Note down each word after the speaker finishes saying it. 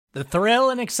The thrill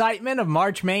and excitement of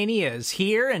March Mania is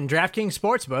here, and DraftKings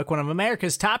Sportsbook, one of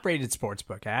America's top-rated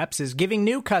sportsbook apps, is giving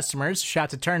new customers a shot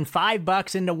to turn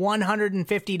 $5 into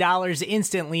 $150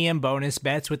 instantly in bonus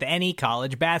bets with any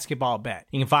college basketball bet.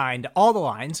 You can find all the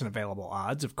lines and available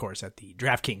odds, of course, at the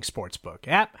DraftKings Sportsbook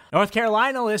app. North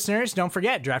Carolina listeners, don't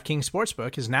forget, DraftKings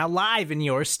Sportsbook is now live in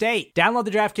your state. Download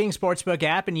the DraftKings Sportsbook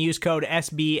app and use code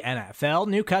SBNFL.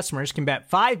 New customers can bet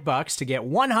 $5 to get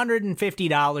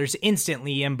 $150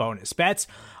 instantly in bonus bets,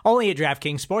 only at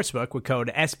DraftKings Sportsbook with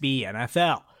code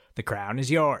SBNFL. The crown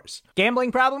is yours.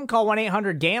 Gambling problem? Call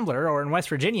 1-800-GAMBLER, or in West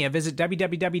Virginia, visit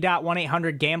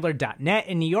www.1800gambler.net.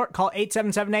 In New York, call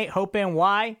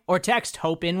 8778-HOPE-NY or text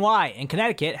HOPE-NY. In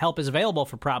Connecticut, help is available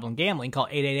for problem gambling. Call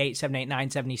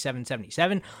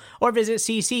 888-789-7777 or visit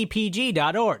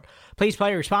ccpg.org. Please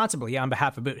play responsibly on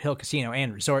behalf of Boot Hill Casino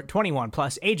and Resort. 21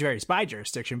 plus, age varies by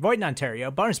jurisdiction. Void in Ontario.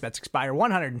 Bonus bets expire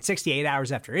 168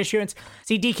 hours after issuance.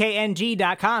 See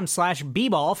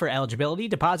dkng.com/bball for eligibility,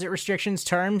 deposit restrictions,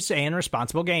 terms, and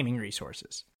responsible gaming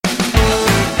resources.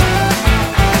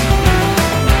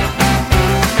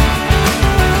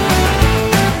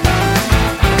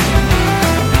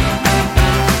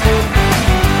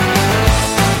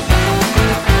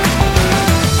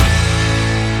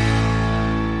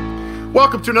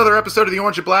 Welcome to another episode of the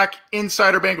Orange and Black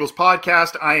Insider Bengals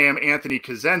podcast. I am Anthony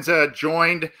Cosenza,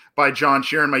 joined by John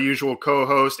Sheeran, my usual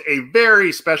co-host. A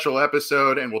very special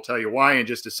episode, and we'll tell you why in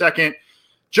just a second.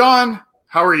 John,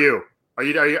 how are you?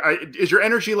 Is your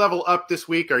energy level up this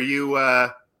week? Are you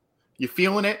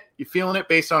feeling it? You feeling it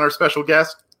based on our special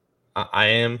guest? I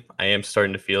am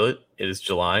starting to feel it. It is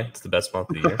July. It's the best month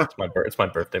of the year. It's my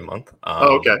birthday month.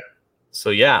 Okay. So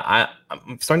yeah,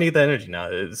 I'm starting to get that energy now.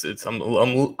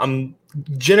 I'm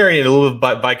generating it a little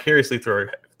bit vicariously through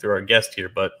our guest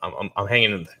here, but I'm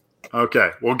hanging in there.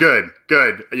 Okay, well, good.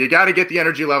 You got to get the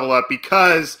energy level up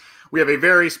because we have a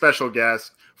very special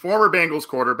guest, former Bengals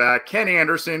quarterback Ken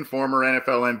Anderson, former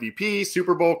NFL MVP,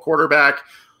 Super Bowl quarterback.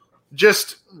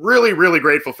 Just really, really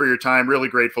grateful for your time. Really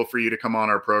grateful for you to come on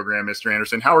our program, Mr.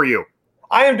 Anderson. How are you?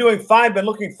 I am doing fine. Been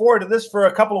looking forward to this for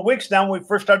a couple of weeks now when we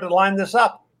first started to line this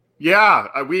up.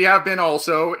 Yeah, we have been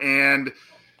also, and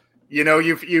you know,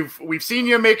 we've seen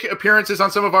you make appearances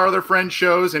on some of our other friends'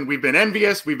 shows, and we've been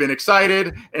envious, we've been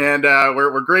excited, and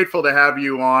we're grateful to have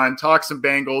you on, talk some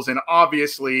Bengals, and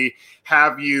obviously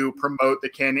have you promote the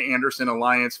Ken Anderson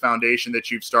Alliance Foundation that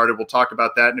you've started. We'll talk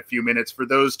about that in a few minutes. For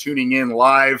those tuning in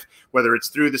live, whether it's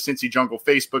through the Cincy Jungle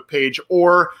Facebook page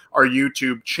or our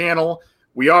YouTube channel,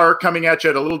 we are coming at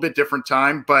you at a little bit different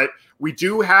time, but we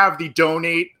do have the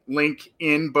donate link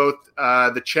in both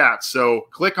the chats. So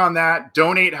click on that,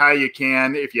 donate how you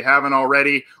can if you haven't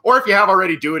already, or if you have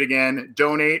already, do it again,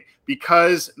 donate,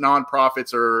 because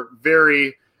nonprofits are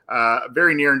very,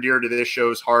 very near and dear to this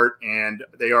show's heart, and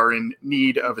they are in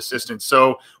need of assistance.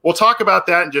 So we'll talk about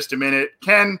that in just a minute.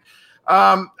 Ken,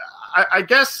 I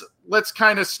guess let's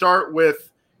kind of start with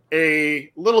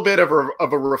a little bit of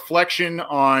a reflection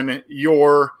on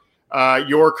your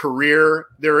career.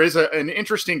 There is an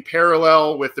interesting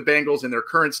parallel with the Bengals in their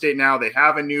current state now. They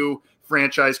have a new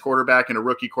franchise quarterback and a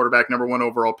rookie quarterback, number 1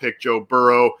 overall pick, Joe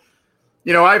Burrow.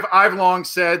 You know, I've long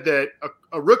said that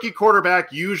a rookie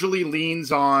quarterback usually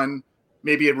leans on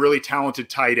maybe a really talented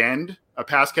tight end, a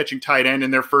pass-catching tight end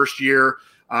in their first year.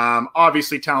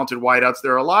 Obviously talented wideouts.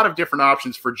 There are a lot of different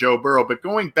options for Joe Burrow, but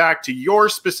going back to your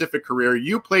specific career,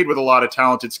 you played with a lot of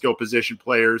talented skill position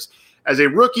players. As a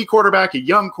rookie quarterback, a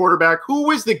young quarterback, who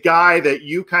was the guy that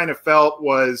you kind of felt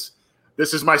was,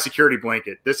 this is my security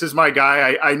blanket? This is my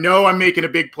guy. I know I'm making a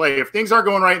big play. If things aren't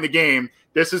going right in the game,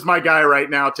 this is my guy right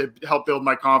now to help build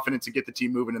my confidence and get the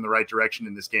team moving in the right direction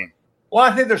in this game. Well,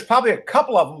 I think there's probably a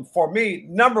couple of them for me.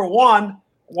 Number one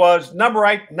was number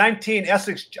 19,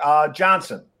 Essex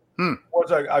Johnson.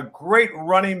 Was a great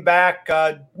running back,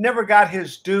 never got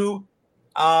his due.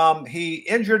 He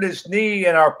injured his knee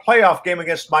in our playoff game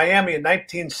against Miami in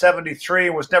 1973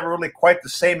 and was never really quite the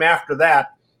same after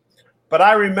that. But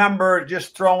I remember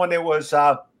just throwing, it was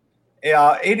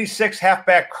 86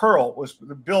 halfback curl was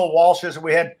Bill Walsh's.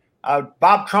 We had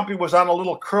Bob Trumpy was on a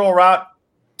little curl route.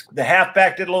 The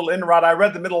halfback did a little in route. I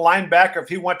read the middle linebacker. If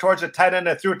he went towards the tight end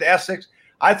and threw it to Essex,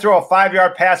 I'd throw a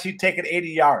 5-yard pass. He'd take it 80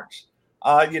 yards.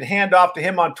 You'd hand off to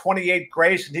him on 28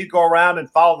 Grace, and he'd go around and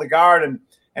follow the guard, and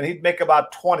he'd make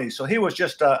about 20. So he was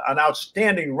just an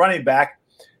outstanding running back.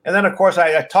 And then, of course,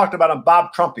 I talked about him,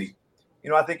 Bob Trumpy.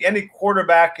 You know, I think any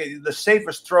quarterback, the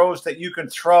safest throws that you can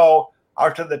throw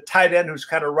are to the tight end who's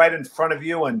kind of right in front of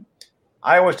you. And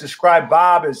I always describe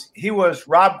Bob as he was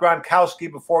Rob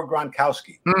Gronkowski before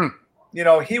Gronkowski. You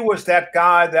know, he was that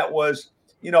guy that was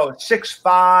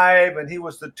 6'5", and he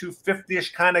was the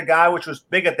 250-ish kind of guy, which was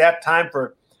big at that time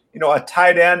for, a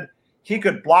tight end. He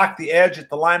could block the edge at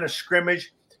the line of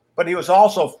scrimmage, but he was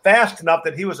also fast enough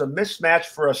that he was a mismatch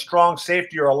for a strong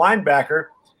safety or a linebacker.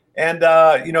 And,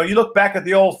 you look back at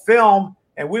the old film,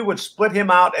 and we would split him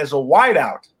out as a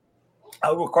wideout.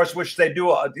 Of course, which they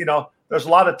do, there's a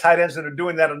lot of tight ends that are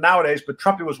doing that nowadays, but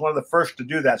Trumpy was one of the first to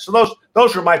do that. So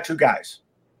those were my two guys.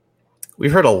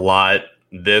 We've heard a lot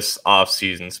this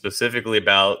offseason, specifically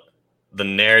about the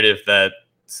narrative that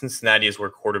Cincinnati is where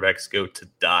quarterbacks go to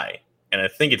die. And I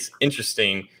think it's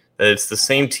interesting that it's the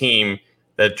same team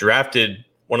that drafted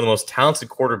one of the most talented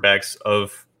quarterbacks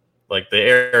of like the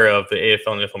era of the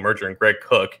AFL and NFL merger, and Greg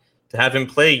Cook, to have him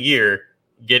play a year,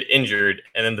 get injured,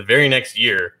 and then the very next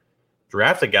year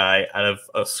draft a guy out of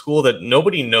a school that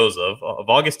nobody knows of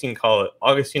Augustina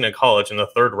College in the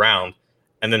third round,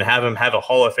 and then have him have a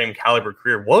Hall of Fame caliber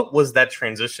career. What was that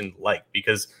transition like?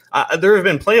 Because there have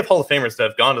been plenty of Hall of Famers that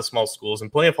have gone to small schools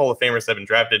and plenty of Hall of Famers that have been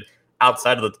drafted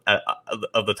outside of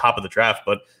the top of the draft.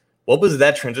 But what was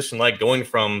that transition like, going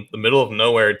from the middle of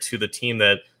nowhere to the team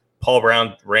that Paul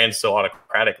Brown ran so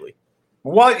autocratically?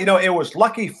 Well, it was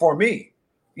lucky for me.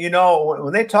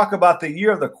 When they talk about the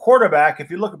year of the quarterback,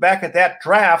 if you look back at that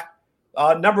draft,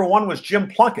 number one was Jim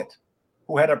Plunkett,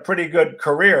 who had a pretty good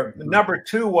career. Number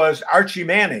two was Archie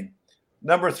Manning.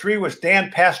 Number three was Dan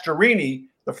Pastorini.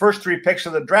 The first three picks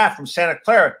of the draft from Santa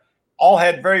Clara all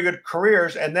had very good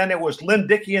careers. And then it was Lynn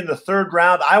Dickey in the third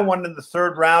round. I won in the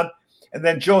third round. And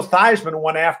then Joe Theismann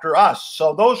won after us.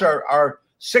 So those are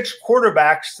six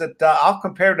quarterbacks that I'll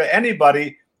compare to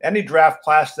any draft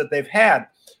class that they've had.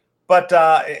 But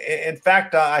in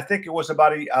fact, I think it was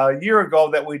about a year ago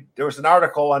that there was an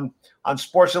article on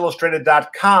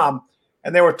SportsIllustrated.com,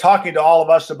 and they were talking to all of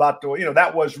us about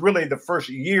that was really the first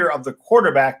year of the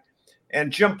quarterback.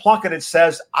 And Jim Plunkett, it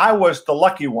says, I was the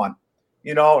lucky one,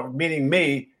 meaning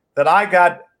me, that I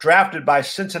got drafted by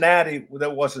Cincinnati,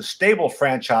 that was a stable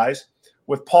franchise,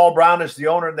 with Paul Brown as the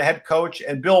owner and the head coach,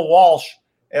 and Bill Walsh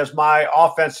as my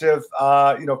offensive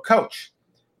coach.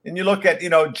 And you look at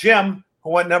Jim, who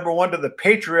went number one to the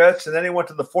Patriots, and then he went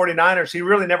to the 49ers. He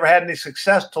really never had any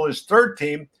success till his third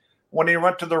team when he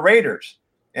went to the Raiders.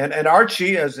 And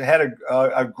Archie has had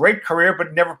a great career,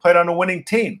 but never played on a winning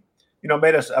team.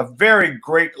 Made us a very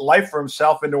great life for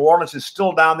himself in New Orleans. Is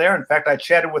still down there. In fact, I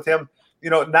chatted with him,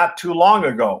 not too long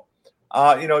ago.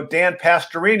 Dan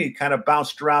Pastorini kind of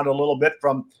bounced around a little bit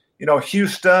from,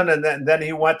 Houston, and then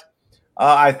he went,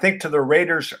 I think, to the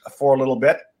Raiders for a little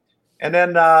bit. And then,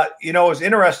 it was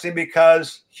interesting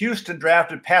because Houston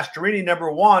drafted Pastorini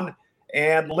number one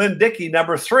and Lynn Dickey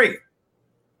number three.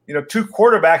 Two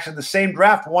quarterbacks in the same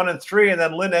draft, 1 and 3, and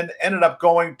then Lynn ended up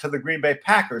going to the Green Bay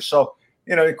Packers. So,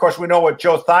 of course, we know what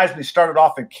Joe Theismann started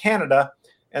off in Canada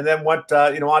and then went,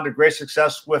 on to great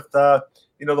success with, the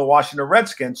Washington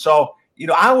Redskins. So,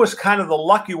 I was kind of the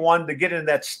lucky one to get in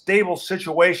that stable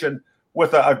situation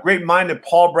with a great mind in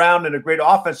Paul Brown and a great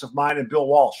offensive mind in Bill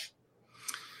Walsh.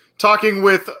 Talking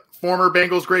with former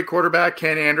Bengals great quarterback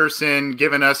Ken Anderson,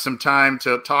 giving us some time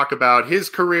to talk about his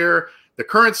career, the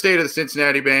current state of the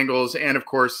Cincinnati Bengals, and, of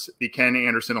course, the Ken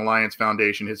Anderson Alliance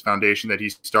Foundation, his foundation that he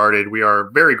started. We are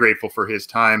very grateful for his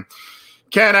time.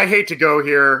 Ken, I hate to go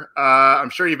here. I'm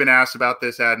sure you've been asked about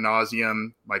this ad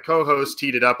nauseum. My co-host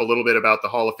teed it up a little bit about the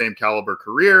Hall of Fame caliber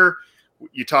career.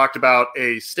 You talked about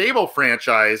a stable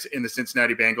franchise in the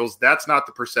Cincinnati Bengals. That's not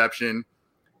the perception.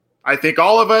 I think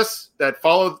all of us that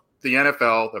follow the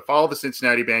NFL, that follow the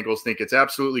Cincinnati Bengals, think it's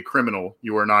absolutely criminal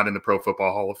you are not in the Pro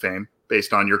Football Hall of Fame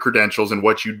based on your credentials and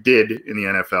what you did in the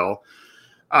NFL.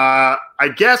 I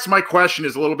guess my question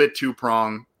is a little bit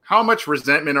two-pronged. How much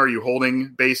resentment are you holding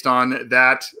based on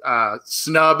that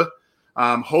snub?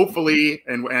 Hopefully,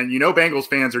 and Bengals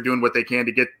fans are doing what they can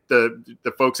to get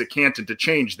the folks at Canton to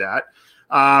change that.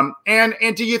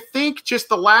 And do you think just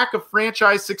the lack of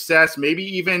franchise success, maybe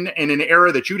even in an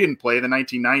era that you didn't play, the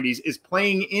 1990s, is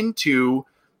playing into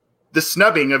the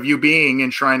snubbing of you being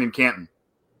enshrined in Canton?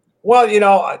 Well,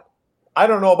 I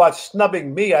don't know about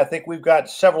snubbing me. I think we've got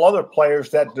several other players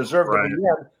that deserve to be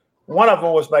in. One of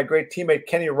them was my great teammate,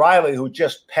 Kenny Riley, who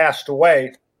just passed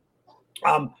away.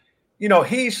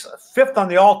 He's fifth on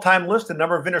the all-time list in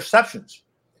number of interceptions.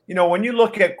 When you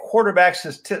look at quarterback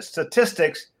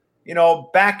statistics,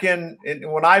 back in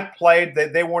when I played,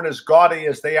 they weren't as gaudy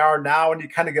as they are now, and you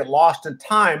kind of get lost in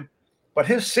time. But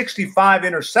his 65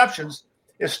 interceptions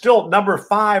is still number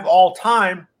 5 all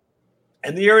time.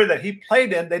 In the area that he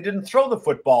played in, they didn't throw the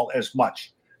football as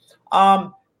much. I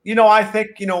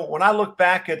think, when I look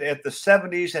back at the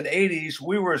 70s and 80s,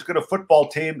 we were as good a football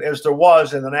team as there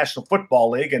was in the National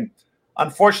Football League. And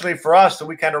unfortunately for us,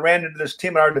 we kind of ran into this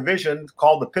team in our division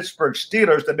called the Pittsburgh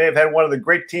Steelers that may have had one of the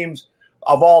great teams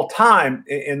of all time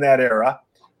in that era.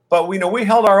 But we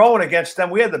held our own against them.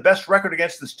 We had the best record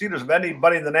against the Steelers of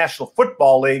anybody in the National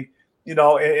Football League, in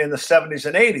the 70s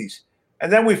and 80s.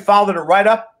 And then we followed it right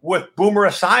up with Boomer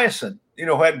Esiason,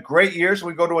 who had great years.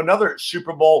 We go to another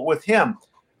Super Bowl with him.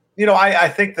 I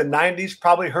think the 90s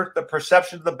probably hurt the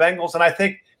perception of the Bengals. And I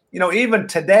think, even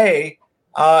today,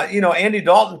 Andy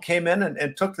Dalton came in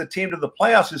and took the team to the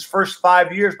playoffs his first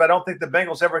 5 years, but I don't think the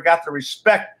Bengals ever got the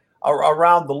respect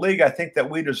around the league I think that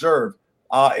we deserve.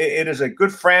 It is a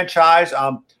good franchise.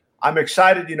 I'm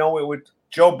excited, with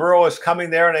Joe Burrow is coming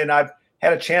there, and I've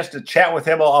had a chance to chat with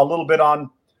him a little bit on,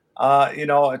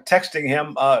 texting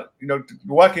him,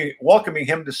 welcoming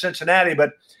him to Cincinnati.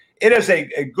 But it is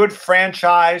a good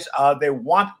franchise. They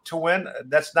want to win.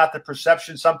 That's not the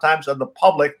perception sometimes of the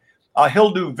public.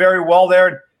 He'll do very well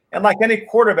there. And like any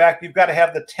quarterback, you've got to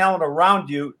have the talent around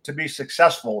you to be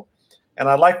successful. And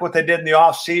I like what they did in the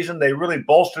offseason. They really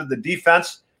bolstered the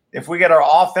defense. If we get our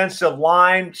offensive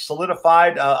line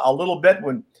solidified a little bit,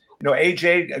 when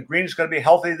AJ Green is going to be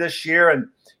healthy this year, and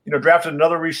drafted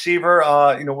another receiver,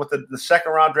 with the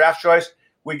second round draft choice,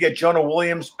 we get Jonah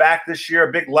Williams back this year,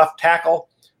 a big left tackle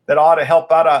that ought to help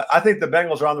out. I think the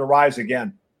Bengals are on the rise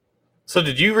again. So,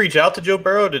 did you reach out to Joe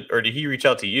Burrow, or did he reach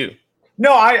out to you?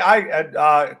 No,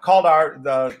 I called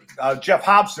Jeff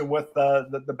Hobson with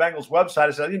the Bengals website.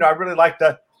 I said, I'd really like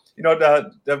to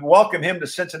welcome him to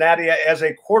Cincinnati as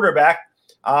a quarterback.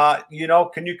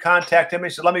 Can you contact him? He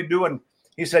said, let me do. And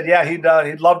he said, yeah,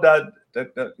 he'd love to,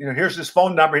 here's his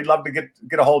phone number. He'd love to get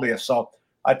a hold of you. So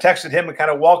I texted him and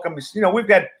kind of welcomed him. We've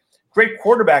got great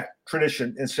quarterback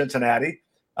tradition in Cincinnati.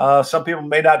 Some people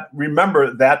may not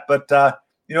remember that, but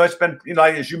it's been,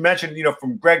 as you mentioned,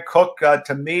 from Greg Cook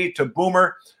to me to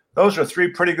Boomer, those are three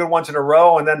pretty good ones in a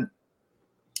row. And then,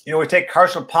 we take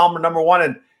Carson Palmer, number one.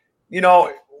 And,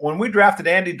 when we drafted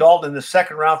Andy Dalton in the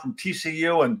second round from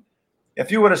TCU, and if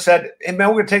you would have said, hey, man,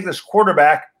 we're going to take this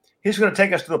quarterback, he's going to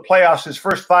take us to the playoffs his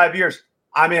first 5 years,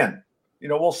 I'm in.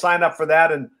 We'll sign up for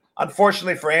that. And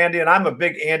unfortunately for Andy, and I'm a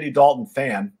big Andy Dalton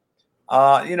fan,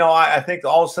 I think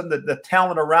all of a sudden the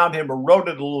talent around him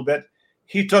eroded a little bit.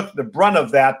 He took the brunt of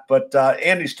that, but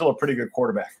Andy's still a pretty good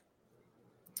quarterback.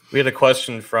 We had a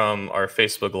question from our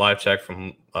Facebook live chat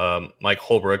from Mike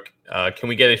Holbrook. Can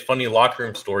we get a funny locker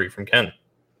room story from Ken?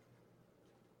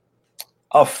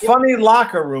 A funny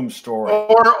locker room story,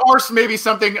 or maybe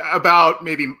something about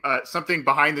something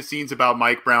behind the scenes about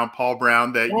Mike Brown, Paul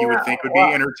Brown that you would think would be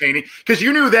entertaining, because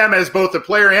you knew them as both a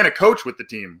player and a coach with the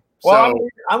team. Well, so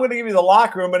I'm going to give you the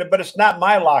locker room, but it's not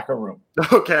my locker room.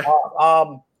 Okay.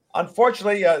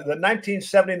 Unfortunately, the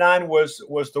 1979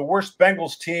 was the worst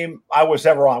Bengals team I was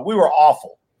ever on. We were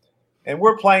awful, and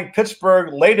we're playing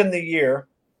Pittsburgh late in the year,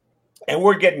 and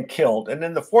we're getting killed. And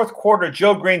in the fourth quarter,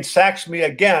 Joe Green sacks me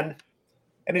again.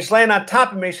 And he's laying on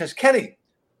top of me. He says, Kenny,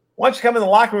 why don't you come in the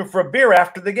locker room for a beer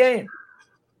after the game?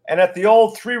 And at the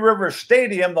old Three Rivers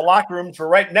Stadium, the locker rooms were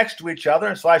right next to each other.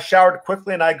 And so I showered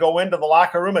quickly, and I go into the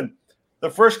locker room. And the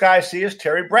first guy I see is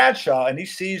Terry Bradshaw. And he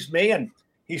sees me, and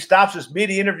he stops his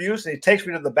media interviews, and he takes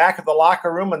me to the back of the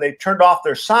locker room, and they turned off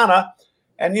their sauna.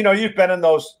 And, you've been in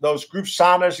those group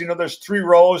saunas. There's 3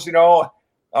 rows,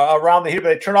 around the heater. But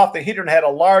they turned off the heater and had a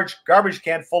large garbage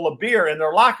can full of beer in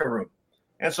their locker room.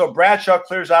 And so Bradshaw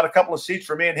clears out a couple of seats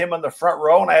for me and him in the front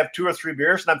row, and I have 2 or 3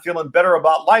 beers, and I'm feeling better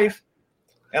about life.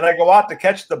 And I go out to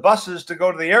catch the buses to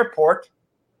go to the airport,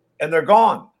 and they're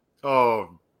gone.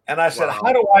 Oh. And I said,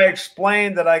 How do I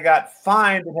explain that I got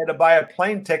fined and had to buy a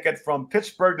plane ticket from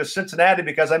Pittsburgh to Cincinnati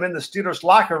because I'm in the Steelers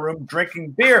locker room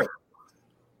drinking beer?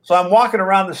 So I'm walking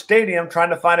around the stadium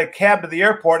trying to find a cab to the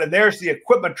airport, and there's the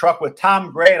equipment truck with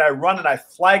Tom Gray, and I run and I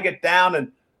flag it down,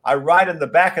 and I ride in the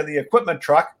back of the equipment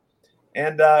truck.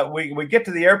 And we get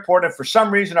to the airport, and for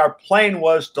some reason our plane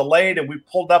was delayed, and we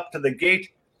pulled up to the gate,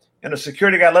 and a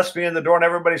security guy lets me in the door, and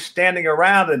everybody's standing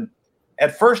around. And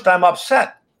at first I'm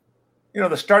upset.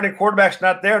 The starting quarterback's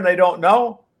not there, and they don't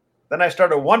know. Then I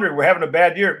started wondering, we're having a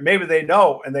bad year. Maybe they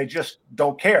know, and they just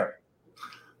don't care.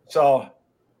 So,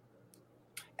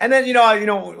 and then,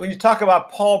 when you talk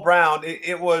about Paul Brown,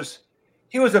 he was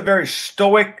a very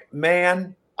stoic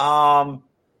man.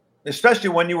 Especially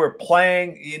when you were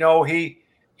playing,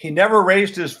 he never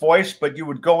raised his voice, but you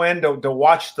would go in to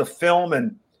watch the film,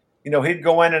 and, he'd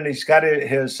go in and he's got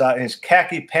his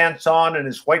khaki pants on and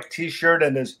his white T-shirt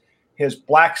and his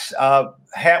black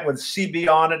hat with CB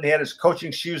on it. And he had his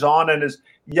coaching shoes on and his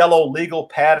yellow legal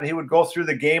pad, and he would go through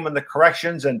the game and the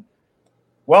corrections. And,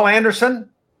 well, Anderson,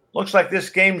 looks like this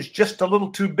game's just a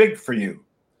little too big for you.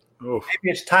 Oof.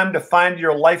 Maybe it's time to find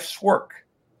your life's work.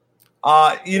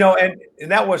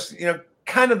 And that was,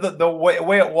 kind of the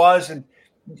way it was. And,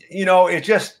 it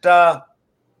just,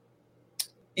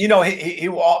 he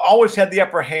always had the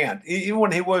upper hand, even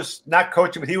when he was not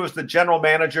coaching, but he was the general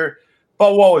manager.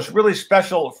 But what was really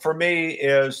special for me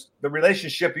is the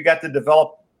relationship you got to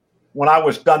develop when I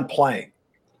was done playing.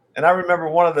 And I remember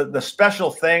one of the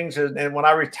special things, and when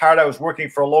I retired, I was working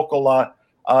for a local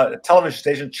television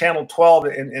station, Channel 12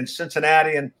 in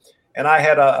Cincinnati, and I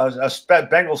had a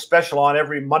Bengals special on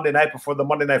every Monday night before the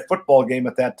Monday Night Football game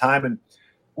at that time. And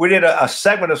we did a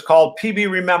segment that's called PB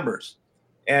Remembers.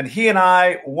 And he and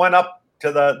I went up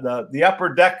to the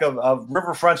upper deck of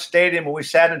Riverfront Stadium, and we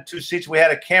sat in 2 seats. We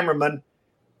had a cameraman,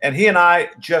 and he and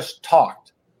I just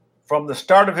talked from the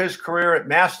start of his career at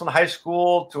Massillon High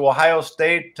School to Ohio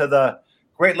State to the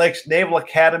Great Lakes Naval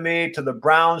Academy to the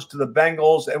Browns to the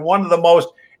Bengals, and one of the most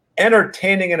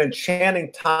entertaining and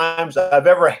enchanting times I've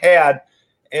ever had.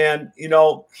 And,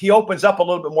 he opens up a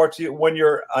little bit more to you when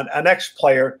you're an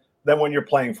ex-player than when you're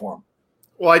playing for him.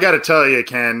 Well, I got to tell you,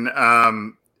 Ken,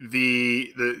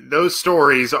 those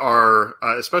stories are,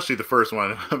 especially the first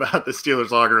one about the Steelers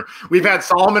locker room. We've had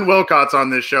Solomon Wilcots on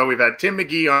this show. We've had Tim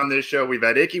McGee on this show. We've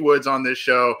had Icky Woods on this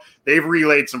show. They've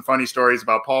relayed some funny stories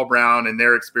about Paul Brown and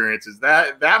their experiences.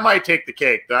 That might take the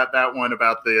cake. That one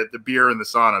about the beer and the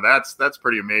sauna. That's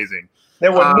pretty amazing.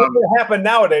 That would never happen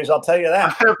nowadays, I'll tell you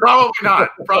that. Probably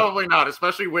not. Probably not,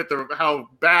 especially with how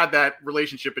bad that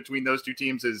relationship between those two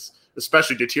teams is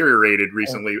especially deteriorated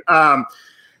recently.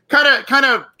 Kind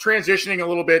of transitioning a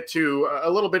little bit to a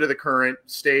little bit of the current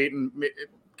state and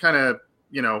kind of,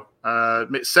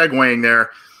 segueing there.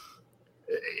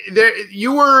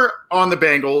 You were on the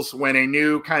Bengals when a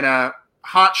new kind of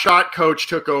hotshot coach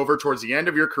took over towards the end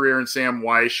of your career in Sam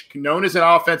Weish, known as an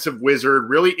offensive wizard,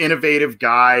 really innovative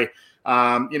guy.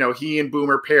 He and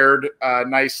Boomer paired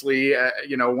nicely,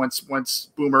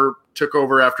 once Boomer took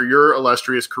over after your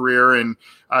illustrious career, and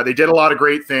they did a lot of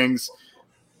great things.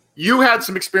 You had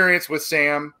some experience with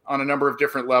Sam on a number of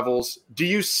different levels. Do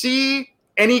you see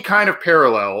any kind of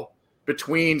parallel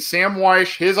between Sam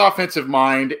Weish, his offensive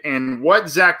mind, and what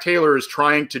Zach Taylor is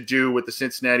trying to do with the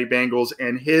Cincinnati Bengals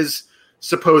and his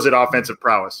supposed offensive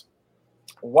prowess?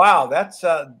 Wow, that's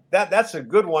a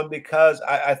good one, because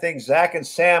I think Zach and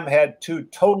Sam had 2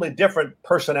 totally different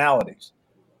personalities.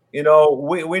 We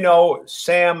know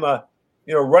Sam,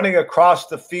 running across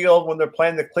the field when they're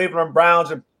playing the Cleveland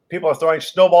Browns and people are throwing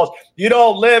snowballs. You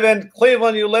don't live in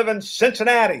Cleveland, you live in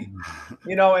Cincinnati.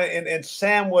 And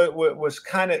Sam was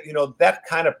kind of, that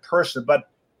kind of person. But,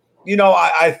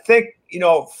 I think,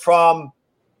 from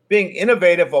being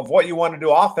innovative of what you want to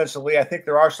do offensively, I think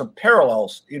there are some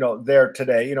parallels, there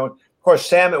today. Of course,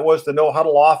 Sam, it was the no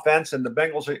huddle offense, and the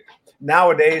Bengals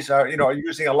nowadays are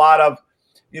using a lot of,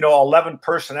 11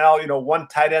 personnel, 1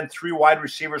 tight end, 3 wide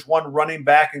receivers, 1 running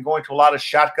back, and going to a lot of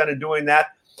shotgun and doing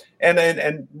that.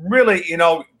 And really,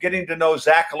 getting to know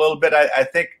Zach a little bit, I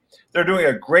think they're doing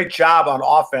a great job on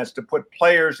offense to put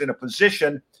players in a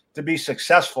position to be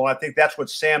successful. I think that's what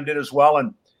Sam did as well.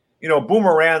 And,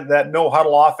 Boomer ran that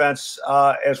no-huddle offense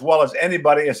as well as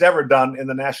anybody has ever done in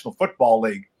the National Football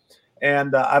League.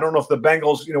 And I don't know if the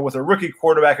Bengals, with a rookie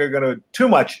quarterback, are going to do too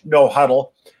much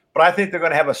no-huddle, but I think they're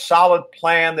going to have a solid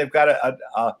plan. They've got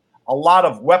a lot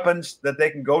of weapons that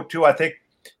they can go to. I think,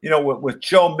 with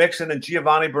Joe Mixon and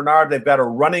Giovanni Bernard, they've got a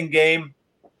running game,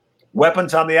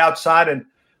 weapons on the outside. And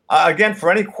again,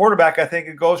 for any quarterback, I think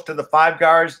it goes to the 5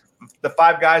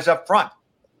 guys up front.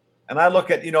 And I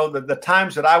look at, the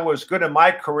times that I was good in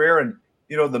my career and,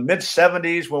 the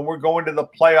mid-'70s when we're going to the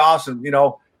playoffs and,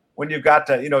 when you've got,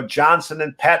 Johnson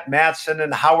and Pat Matson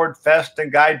and Howard Fest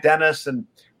and Guy Dennis and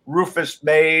Rufus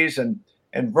Mays and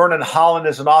Vernon Holland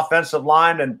as an offensive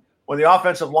line. And when the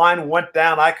offensive line went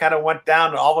down, I kind of went down,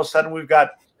 and all of a sudden we've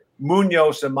got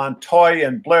Munoz and Montoya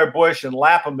and Blair Bush and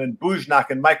Lapham and Bujnak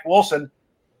and Mike Wilson.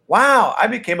 Wow, I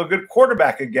became a good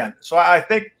quarterback again. So I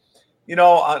think,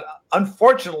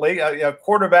 unfortunately, a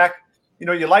quarterback,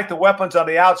 you like the weapons on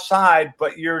the outside,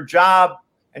 but your job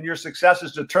and your success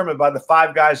is determined by the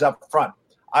 5 guys up front.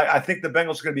 I think the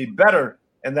Bengals are going to be better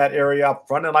in that area up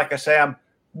front. And like I say, I'm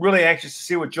really anxious to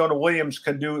see what Jonah Williams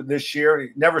can do this year. He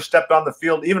never stepped on the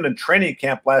field, even in training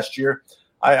camp last year.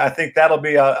 I think that'll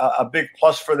be a big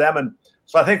plus for them. And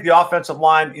so I think the offensive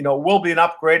line, will be an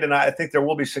upgrade, and I think there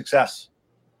will be success.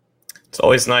 It's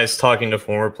always nice talking to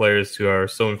former players who are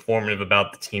so informative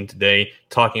about the team today,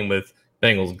 talking with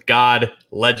Bengals God,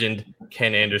 legend,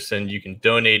 Ken Anderson. You can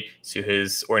donate to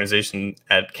his organization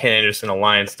at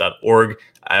kenandersonalliance.org.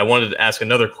 I wanted to ask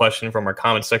another question from our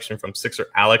comment section from Sixer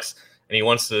Alex, and he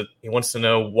wants to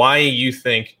know why you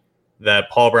think that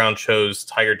Paul Brown chose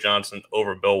Tiger Johnson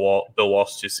over Bill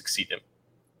Walsh to succeed him?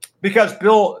 Because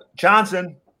Bill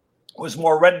Johnson was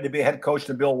more ready to be a head coach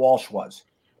than Bill Walsh was.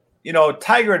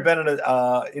 Tiger had been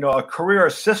a career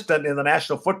assistant in the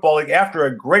National Football League after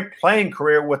a great playing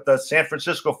career with the San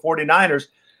Francisco 49ers.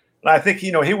 And I think,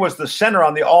 he was the center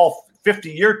on the all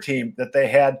 50-year team that they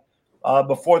had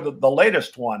before the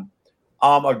latest one.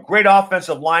 A great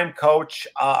offensive line coach,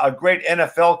 a great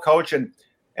NFL coach. And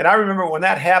I remember when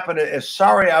that happened, as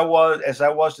sorry as I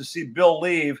was to see Bill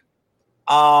leave,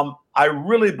 I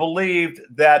really believed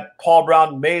that Paul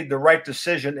Brown made the right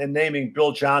decision in naming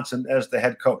Bill Johnson as the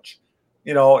head coach.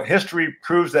 History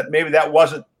proves that maybe that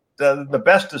wasn't the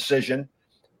best decision,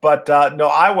 but no,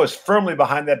 I was firmly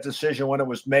behind that decision when it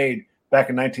was made back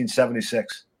in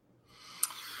 1976.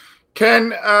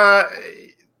 Ken,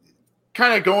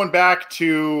 kind of going back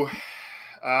to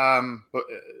kind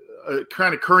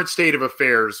of current state of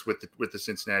affairs with the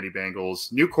Cincinnati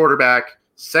Bengals, new quarterback,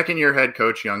 second-year head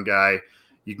coach, young guy.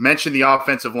 You mentioned the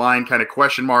offensive line, kind of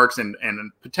question marks and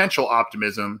potential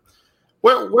optimism.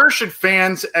 Where should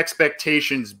fans'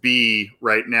 expectations be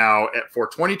right now for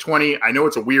 2020? I know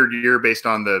it's a weird year based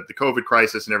on the COVID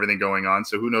crisis and everything going on,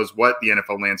 so who knows what the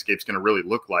NFL landscape is going to really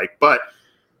look like. But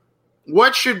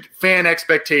what should fan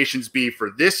expectations be for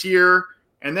this year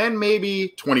and then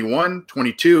maybe 21,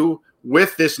 22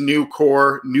 with this new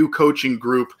core, new coaching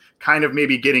group kind of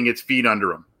maybe getting its feet under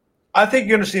them? I think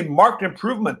you're going to see marked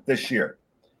improvement this year.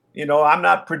 I'm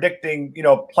not predicting,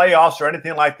 playoffs or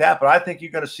anything like that, but I think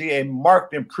you're going to see a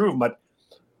marked improvement.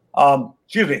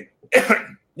 Excuse me.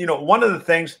 One of the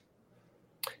things,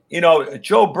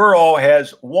 Joe Burrow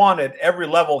has won at every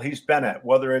level he's been at,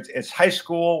 whether it's high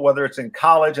school, whether it's in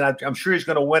college, and I'm sure he's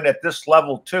going to win at this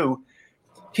level too.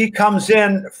 He comes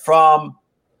in from,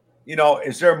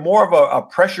 is there more of a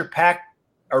pressure-packed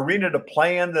arena to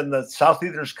play in than the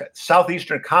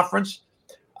Southeastern Conference?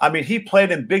 I mean, he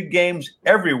played in big games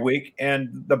every week,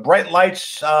 and the bright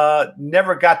lights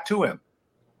never got to him.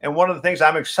 And one of the things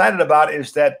I'm excited about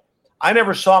is that I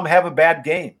never saw him have a bad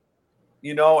game,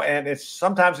 and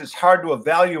sometimes it's hard to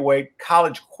evaluate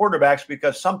college quarterbacks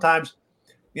because sometimes,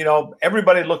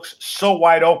 everybody looks so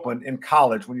wide open in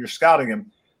college when you're scouting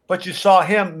him, but you saw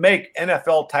him make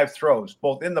NFL-type throws,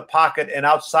 both in the pocket and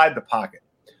outside the pocket.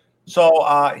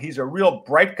 So he's a real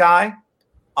bright guy.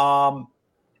 I'm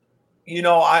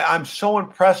so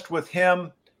impressed with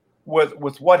him,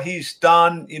 with what he's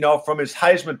done, from his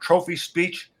Heisman Trophy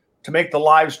speech to make the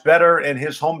lives better in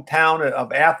his hometown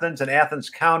of Athens and Athens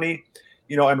County,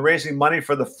 and raising money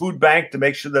for the food bank to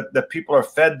make sure that people are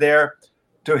fed there,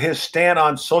 to his stand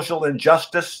on social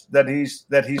injustice that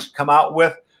he's come out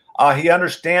with. He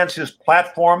understands his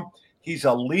platform. He's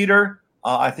a leader.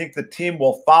 I think the team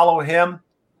will follow him.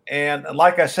 And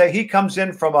like I say, he comes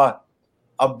in from a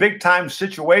big time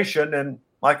situation. And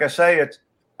like I say,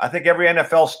 I think every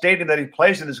NFL stadium that he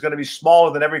plays in is going to be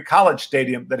smaller than every college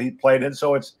stadium that he played in.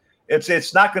 So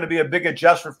it's not going to be a big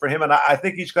adjustment for him. And I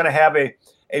think he's going to have a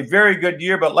very good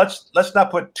year, but let's not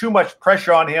put too much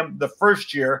pressure on him the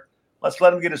first year. Let's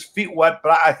let him get his feet wet.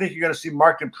 But I think you're going to see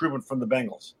marked improvement from the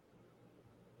Bengals.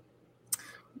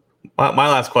 My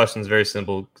last question is very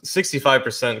simple.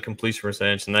 65% completion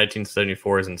percentage in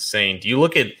 1974 is insane. Do you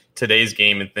look at today's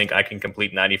game and think I can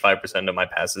complete 95% of my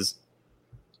passes?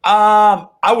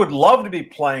 I would love to be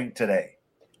playing today.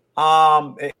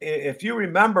 If you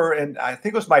remember, and I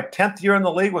think it was my 10th year in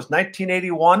the league, was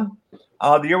 1981.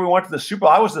 The year we went to the Super Bowl,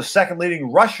 I was the second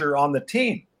leading rusher on the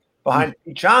team behind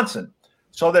Pete Johnson.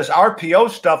 So this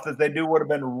RPO stuff that they do would have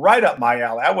been right up my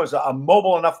alley. I was a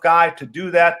mobile enough guy to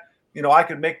do that. I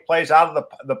could make plays out of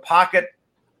the pocket.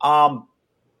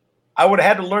 I would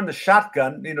have had to learn the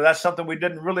shotgun. That's something we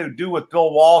didn't really do with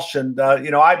Bill Walsh. And,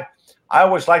 I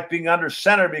always liked being under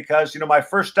center because, my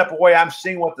first step away, I'm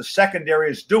seeing what the secondary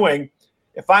is doing.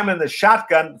 If I'm in the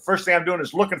shotgun, the first thing I'm doing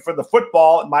is looking for the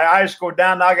football, and my eyes go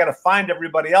down. Now I got to find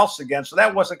everybody else again. So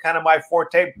that wasn't kind of my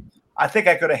forte. I think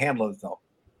I could have handled it, though.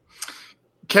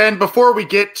 Ken, before we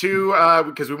get to,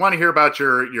 because we want to hear about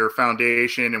your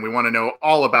foundation and we want to know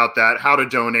all about that, how to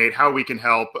donate, how we can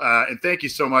help. And thank you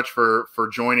so much for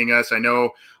joining us. I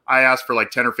know I asked for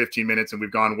like 10 or 15 minutes and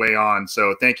we've gone way on.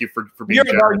 So thank you for being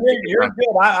here. You're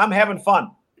good. I'm having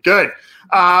fun. Good.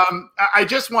 I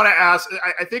just want to ask,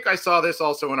 I think I saw this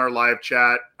also in our live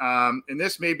chat, and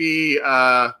this may be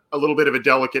a little bit of a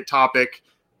delicate topic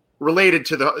related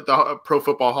to the Pro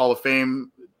Football Hall of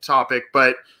Fame topic,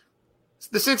 but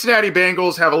the Cincinnati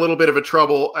Bengals have a little bit of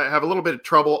trouble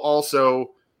also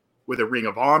with a Ring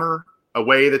of Honor, a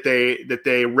way that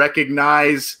they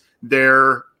recognize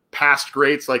their past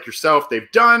greats like yourself.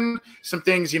 They've done some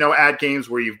things, at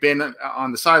games where you've been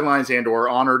on the sidelines and or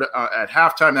honored at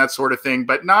halftime, that sort of thing,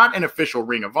 but not an official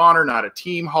Ring of Honor, not a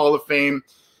team Hall of Fame.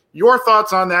 Your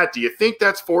thoughts on that? Do you think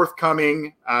that's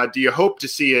forthcoming? Do you hope to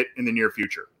see it in the near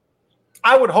future?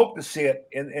 I would hope to see it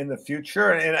in the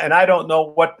future, and I don't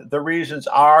know what the reasons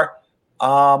are.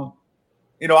 I've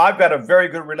got a very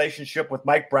good relationship with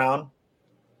Mike Brown.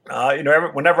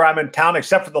 Whenever I'm in town,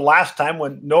 except for the last time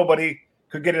when nobody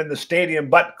could get in the stadium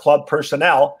but club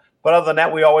personnel. But other than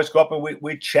that, we always go up and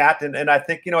we chat. And I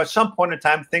think, at some point in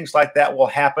time, things like that will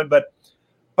happen. But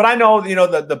I know,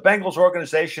 the Bengals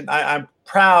organization, I'm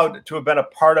proud to have been a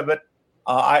part of it.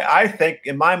 I think,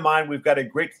 in my mind, we've got a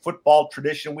great football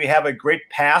tradition. We have a great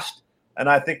past, and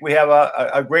I think we have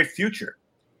a great future.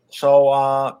 So,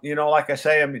 like I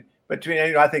say,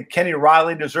 I think Kenny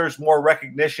Riley deserves more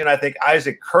recognition. I think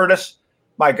Isaac Curtis,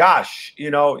 my gosh, you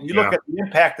look at the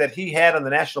impact that he had on the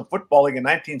National Football League in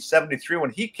 1973 when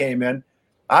he came in.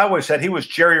 I always said he was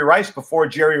Jerry Rice before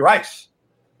Jerry Rice.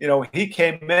 He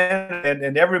came in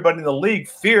and everybody in the league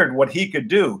feared what he could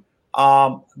do.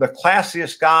 The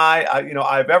classiest guy,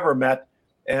 I've ever met.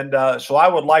 And so I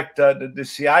would like to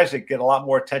see Isaac get a lot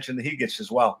more attention than he gets as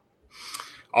well.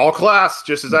 All class,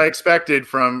 just as I expected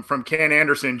from Ken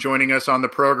Anderson joining us on the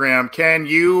program. Ken,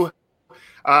 you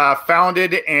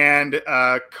founded and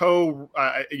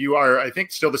you are, I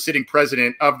think, still the sitting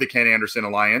president of the Ken Anderson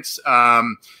Alliance.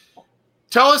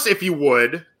 Tell us, if you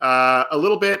would, a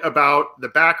little bit about the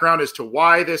background as to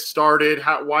why this started,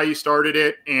 why you started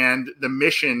it, and the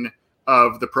mission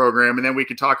of the program. And then we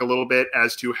could talk a little bit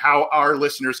as to how our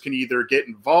listeners can either get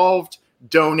involved,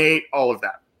 donate, all of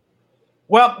that.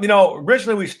 Well,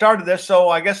 originally we started this, so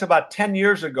I guess about 10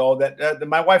 years ago that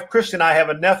my wife, Christy, and I have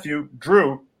a nephew,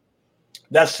 Drew,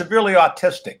 that's severely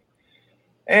autistic.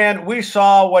 And we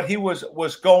saw what he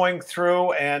was going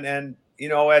through. And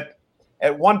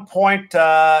at one point,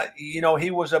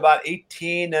 he was about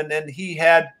 18, and then he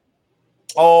had,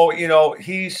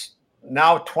 he's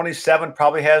now 27,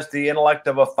 probably has the intellect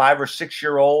of a 5 or 6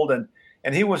 year old.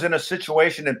 And he was in a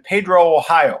situation in Pedro,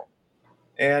 Ohio.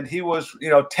 And he was,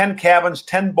 10 cabins,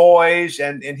 10 boys,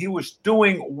 and he was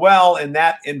doing well in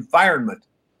that environment.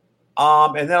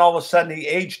 And then all of a sudden he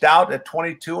aged out at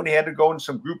 22 and he had to go into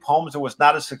some group homes that was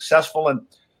not as successful. And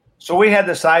so we had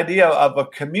this idea of a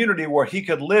community where he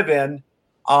could live in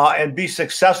and be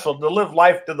successful, to live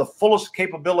life to the fullest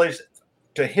capabilities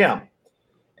to him.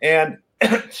 And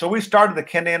so we started the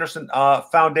Ken Anderson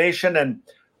Foundation. And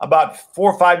about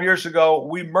 4 or 5 years ago,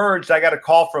 we merged. I got a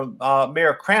call from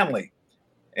Mayor Cranley.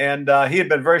 And he had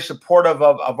been very supportive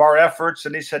of our efforts.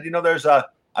 And he said, there's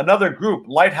another group,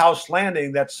 Lighthouse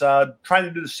Landing, that's trying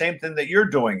to do the same thing that you're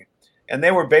doing. And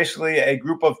they were basically a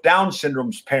group of Down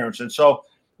syndrome's parents. And so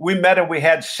we met and we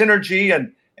had synergy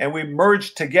and we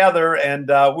merged together. And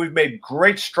we've made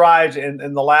great strides in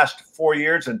the last 4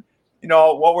 years. And,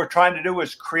 what we're trying to do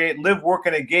is create live, work,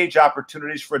 and engage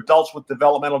opportunities for adults with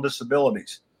developmental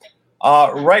disabilities.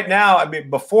 Right now,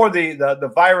 before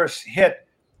the virus hit,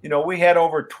 we had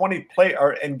over 20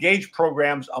 engage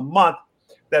programs a month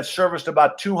that serviced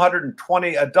about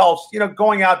 220 adults,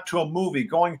 going out to a movie,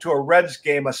 going to a Reds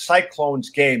game, a Cyclones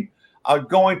game,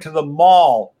 going to the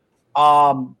mall,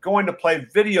 going to play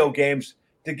video games,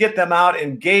 to get them out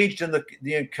engaged in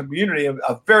the community.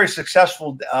 A very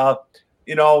successful,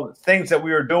 things that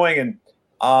we were doing.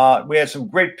 And we had some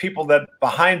great people that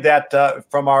behind that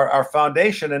from our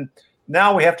foundation. And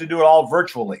now we have to do it all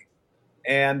virtually.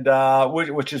 And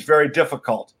which is very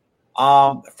difficult.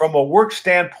 From a work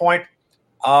standpoint,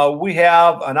 we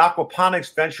have an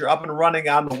aquaponics venture up and running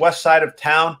on the west side of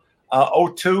town,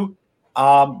 O2,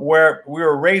 where we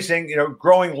were raising,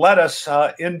 growing lettuce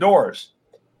indoors.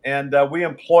 And we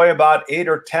employ about 8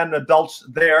 or 10 adults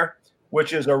there,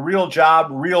 which is a real job,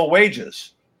 real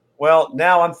wages. Well,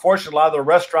 now, unfortunately, a lot of the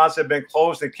restaurants have been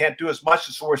closed. They can't do as much.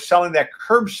 So we're selling that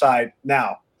curbside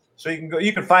now. So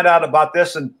you can find out about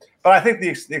this. But I think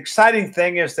the exciting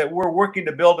thing is that we're working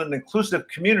to build an inclusive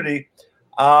community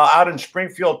out in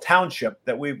Springfield Township,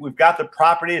 that we've got the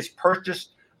property, it's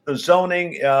purchased, the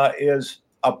zoning is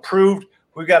approved.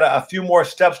 We've got a few more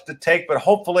steps to take, but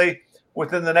hopefully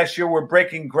within the next year, we're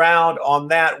breaking ground on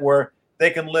that, where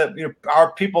they can live,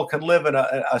 our people can live in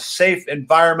a safe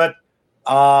environment.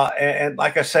 And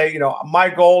like I say, my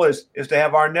goal is to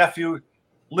have our nephew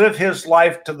live his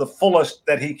life to the fullest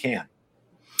that he can.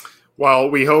 Well,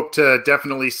 we hope to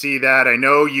definitely see that. I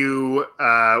know you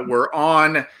were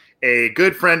on a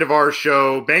good friend of our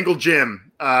show, Bengal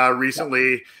Jim,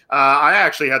 recently. I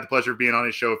actually had the pleasure of being on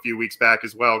his show a few weeks back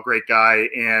as well. Great guy.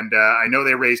 And I know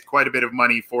they raised quite a bit of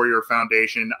money for your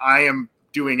foundation. I am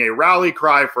doing a rally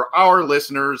cry for our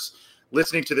listeners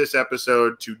listening to this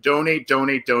episode to donate.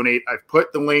 I've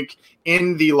put the link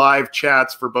in the live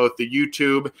chats for both the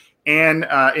YouTube and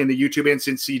in the YouTube and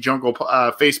Cincy Jungle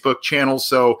Facebook channels.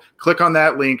 So click on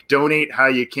that link, donate how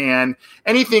you can.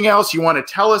 Anything else you want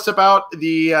to tell us about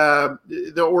the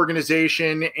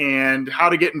organization and how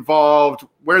to get involved,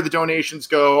 where the donations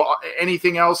go,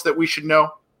 anything else that we should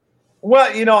know?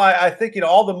 Well, I think,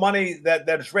 all the money that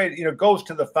is raised, goes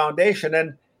to the foundation.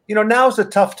 And, now's a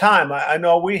tough time. I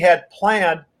know we had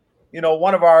planned,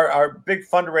 one of our big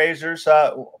fundraisers.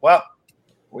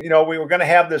 We were going to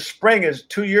have this spring is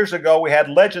 2 years ago. We had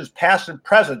legends past and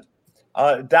present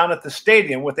down at the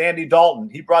stadium with Andy Dalton.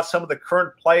 He brought some of the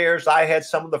current players. I had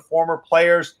some of the former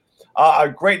players. A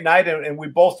great night. And we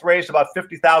both raised about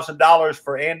 $50,000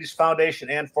 for Andy's foundation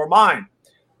and for mine.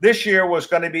 This year was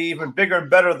going to be even bigger and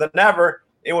better than ever.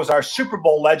 It was our Super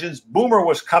Bowl legends. Boomer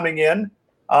was coming in.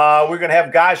 We're going to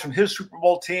have guys from his Super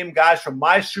Bowl team, guys from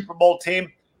my Super Bowl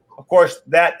team. Of course,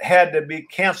 that had to be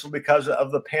canceled because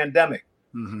of the pandemic.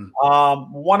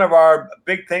 Mm-hmm. One of our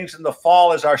big things in the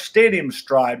fall is our stadium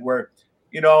stride, where,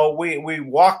 we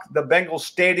walk the Bengals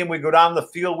stadium. We go down the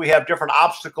field. We have different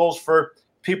obstacles for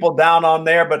people down on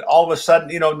there. But all of a sudden,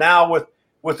 now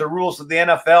with the rules of the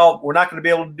NFL, we're not going to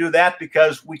be able to do that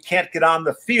because we can't get on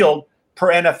the field per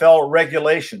NFL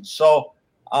regulations. So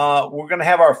we're going to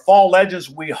have our fall legends.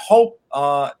 We hope,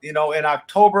 in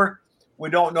October. We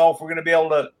don't know if we're going to be able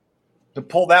to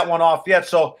pull that one off yet.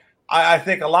 So I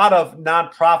think a lot of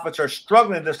nonprofits are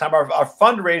struggling this time. Our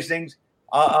fundraising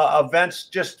events,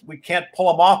 we can't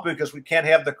pull them off because we can't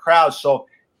have the crowds. So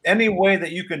any way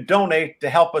that you can donate to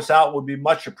help us out would be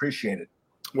much appreciated.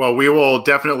 Well, we will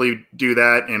definitely do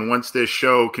that. And once this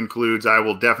show concludes, I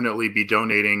will definitely be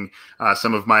donating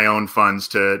some of my own funds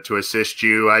to assist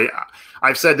you.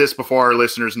 I've said this before, our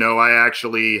listeners know I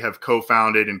actually have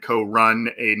co-founded and co-run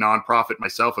a nonprofit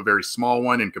myself, a very small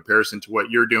one in comparison to what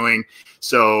you're doing.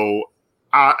 So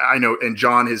I know, and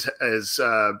John as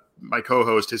my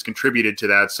co-host has contributed to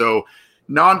that. So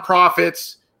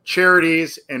nonprofits,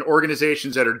 charities, and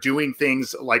organizations that are doing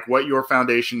things like what your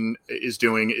foundation is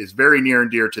doing is very near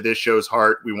and dear to this show's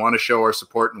heart. We want to show our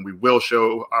support, and we will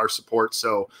show our support.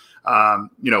 So,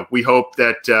 we hope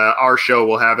that our show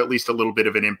will have at least a little bit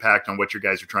of an impact on what you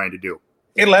guys are trying to do.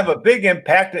 It'll have a big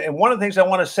impact. And one of the things I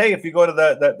want to say, if you go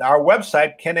to our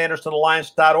website,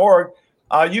 KenAndersonAlliance.org,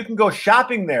 you can go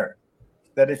shopping there.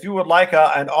 That if you would like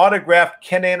an autographed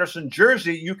Ken Anderson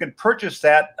jersey, you can purchase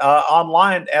that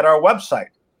online at our website.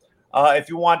 If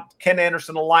you want Ken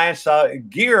Anderson Alliance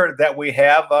gear that we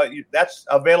have, that's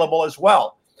available as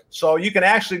well. So you can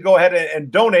actually go ahead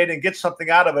and donate and get something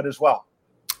out of it as well.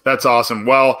 That's awesome.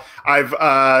 Well, I've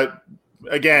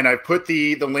put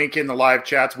the link in the live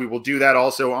chats. We will do that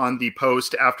also on the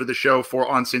post after the show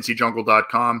on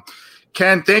cincyjungle.com.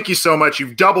 Ken, thank you so much.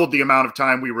 You've doubled the amount of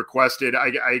time we requested.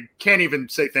 I can't even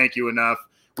say thank you enough.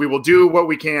 We will do what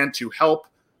we can to help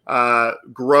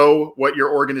grow what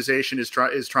your organization is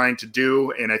trying to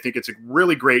do. And I think it's a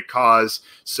really great cause.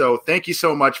 So thank you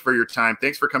so much for your time.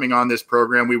 Thanks for coming on this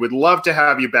program. We would love to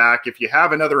have you back. If you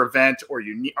have another event or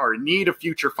you need a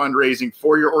future fundraising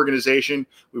for your organization,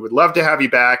 we would love to have you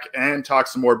back and talk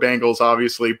some more Bengals,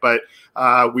 obviously, but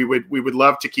we would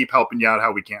love to keep helping you out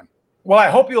how we can. Well,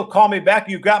 I hope you'll call me back.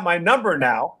 You've got my number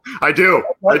now. I do.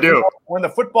 When the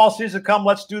football season comes,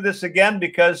 let's do this again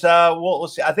because we'll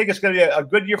see. I think it's going to be a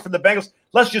good year for the Bengals.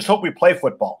 Let's just hope we play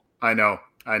football. I know.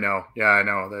 Yeah, I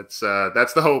know. That's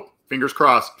the hope. Fingers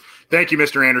crossed. Thank you,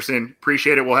 Mr. Anderson.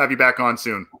 Appreciate it. We'll have you back on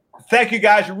soon. Thank you,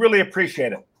 guys. I really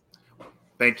appreciate it.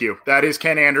 Thank you. That is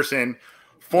Ken Anderson,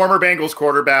 former Bengals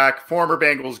quarterback, former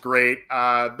Bengals great.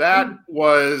 That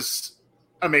was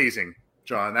amazing.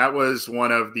 John, that was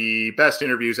one of the best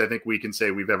interviews I think we can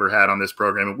say we've ever had on this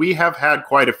program. And we have had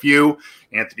quite a few.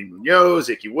 Anthony Munoz,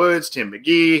 Ickey Woods, Tim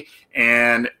McGee,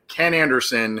 and Ken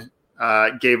Anderson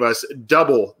gave us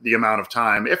double the amount of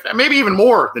time, if maybe even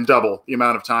more than double the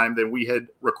amount of time that we had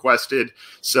requested.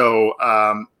 So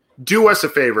do us a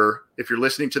favor. If you're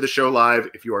listening to the show live,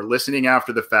 if you are listening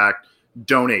after the fact,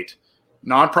 donate.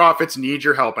 Nonprofits need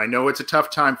your help. I know it's a tough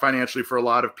time financially for a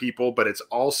lot of people, but it's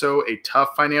also a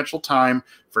tough financial time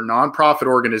for nonprofit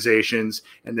organizations.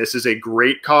 And this is a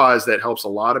great cause that helps a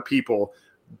lot of people.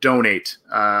 Donate.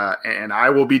 And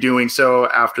I will be doing so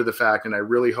after the fact. And I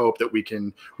really hope that we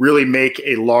can really make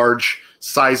a large,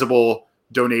 sizable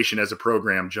donation as a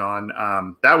program, John.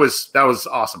 That was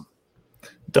awesome.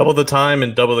 Double the time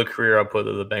and double the career output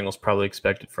that the Bengals probably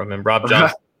expected from him. Rob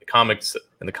Johnson,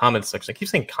 in the comments section. I keep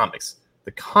saying comics.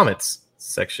 The comments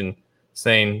section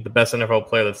saying the best NFL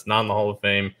player that's not in the Hall of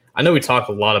Fame. I know we talked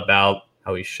a lot about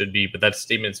how he should be, but that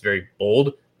statement is very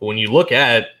bold. But when you look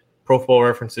at Pro Football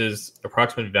Reference's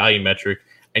approximate value metric,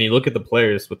 and you look at the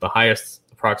players with the highest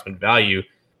approximate value,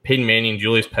 Peyton Manning,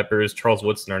 Julius Peppers, Charles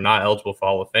Woodson are not eligible for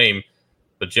Hall of Fame,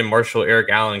 but Jim Marshall, Eric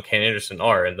Allen, and Ken Anderson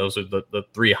are, and those are the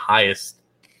three highest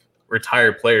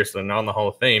retired players that are not in the Hall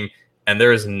of Fame, and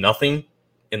there is nothing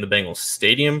in the Bengals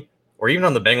stadium or even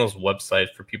on the Bengals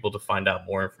website for people to find out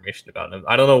more information about him.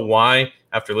 I don't know why,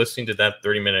 after listening to that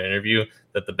 30-minute interview,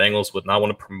 that the Bengals would not want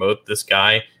to promote this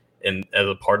guy as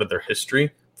a part of their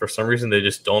history. For some reason, they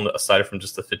just don't, aside from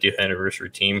just the 50th anniversary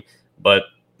team. But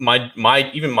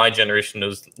even my generation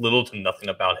knows little to nothing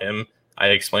about him. I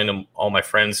explained to all my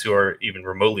friends who are even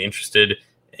remotely interested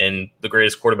in the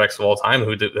greatest quarterbacks of all time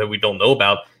that we don't know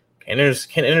about. Ken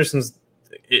Anderson's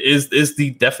is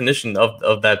the definition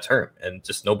of that term, and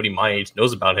just nobody my age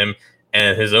knows about him,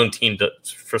 and his own team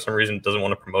for some reason doesn't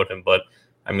want to promote him. But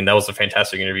I mean, that was a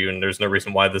fantastic interview, and there's no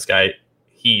reason why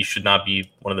he should not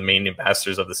be one of the main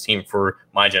ambassadors of this team for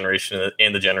my generation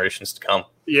and the generations to come.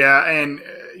 Yeah, and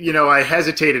I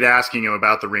hesitated asking him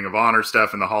about the Ring of Honor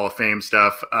stuff and the Hall of Fame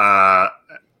stuff.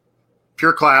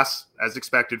 Pure class, as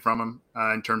expected from him,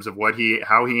 in terms of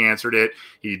how he answered it.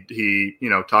 He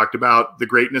talked about the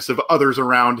greatness of others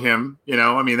around him.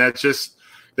 I mean, that's just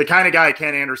the kind of guy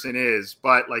Ken Anderson is.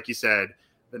 But like you said,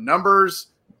 the numbers,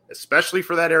 especially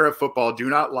for that era of football, do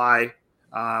not lie.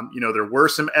 There were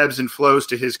some ebbs and flows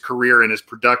to his career and his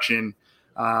production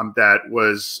that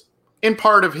was in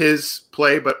part of his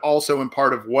play, but also in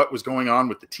part of what was going on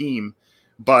with the team.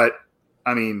 But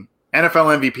I mean,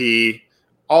 NFL MVP,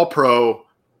 All-Pro.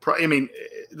 I mean,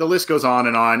 the list goes on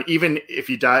and on. Even if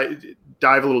you dive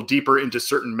a little deeper into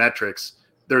certain metrics,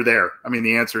 they're there. I mean,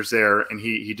 the answer's there, and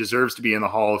he deserves to be in the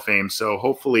Hall of Fame. So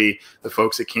hopefully the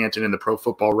folks at Canton and the Pro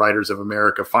Football Writers of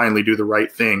America finally do the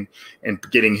right thing and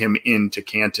getting him into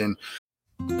Canton.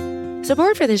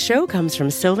 Support for this show comes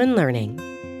from Sylvan Learning.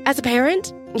 As a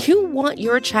parent, you want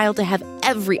your child to have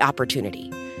every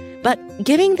opportunity, but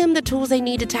giving them the tools they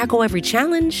need to tackle every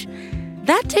challenge,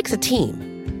 that takes a team.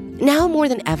 Now more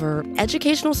than ever,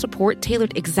 educational support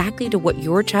tailored exactly to what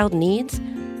your child needs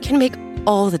can make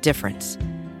all the difference.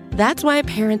 That's why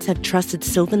parents have trusted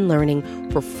Sylvan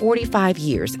Learning for 45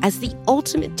 years as the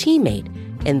ultimate teammate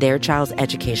in their child's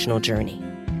educational journey,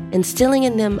 instilling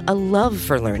in them a love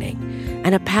for learning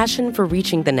and a passion for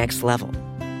reaching the next level.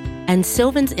 And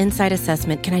Sylvan's Insight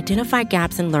Assessment can identify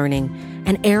gaps in learning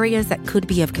and areas that could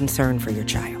be of concern for your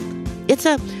child. It's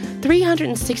a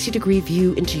 360-degree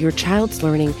view into your child's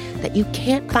learning that you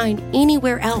can't find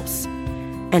anywhere else,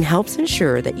 and helps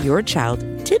ensure that your child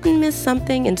didn't miss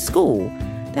something in school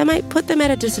that might put them at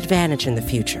a disadvantage in the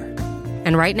future.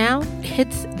 And right now,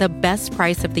 it's the best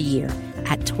price of the year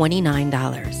at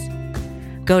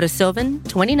 $29. Go to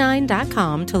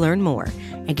sylvan29.com to learn more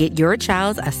and get your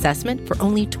child's assessment for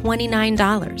only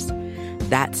 $29.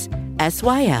 That's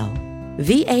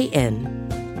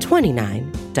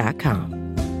SYLVAN29.com.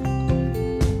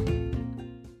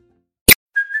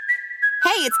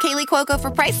 Hey, it's Kaylee Cuoco for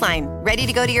Priceline. Ready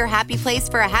to go to your happy place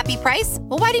for a happy price?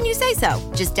 Well, why didn't you say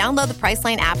so? Just download the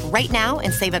Priceline app right now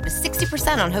and save up to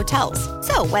 60% on hotels.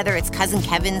 So whether it's Cousin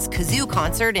Kevin's Kazoo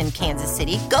Concert in Kansas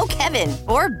City, go Kevin,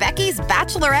 or Becky's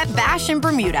Bachelorette Bash in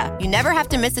Bermuda, you never have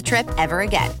to miss a trip ever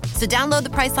again. So download the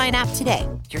Priceline app today.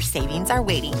 Your savings are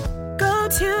waiting. Go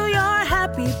to your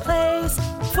happy place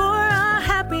for a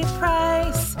happy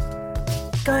price.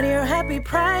 Go to your happy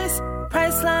price,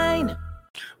 Priceline.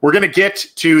 We're going to get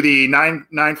to the 9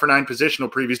 for 9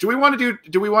 positional previews. Do we want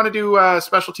to do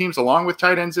special teams along with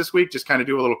tight ends this week? Just kind of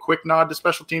do a little quick nod to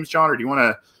special teams, John, or do you want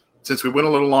to, since we went a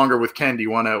little longer with Ken, what do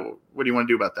you want to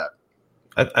do about that?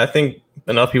 I think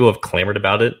enough people have clamored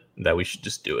about it that we should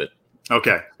just do it.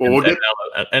 Okay. Well, we'll get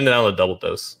and now a double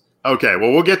dose. Okay.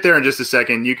 Well, we'll get there in just a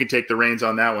second. You can take the reins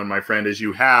on that one, my friend, as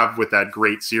you have with that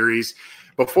great series.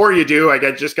 Before you do,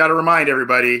 just got to remind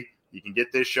everybody, you can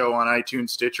get this show on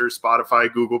iTunes, Stitcher,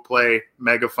 Spotify, Google Play,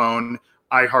 Megaphone,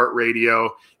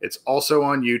 iHeartRadio. It's also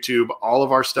on YouTube. All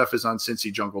of our stuff is on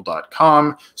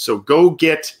CincyJungle.com. So go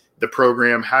get the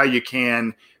program how you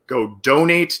can. Go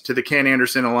donate to the Ken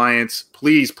Anderson Alliance.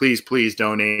 Please, please, please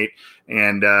donate.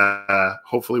 And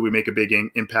hopefully we make a big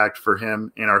impact for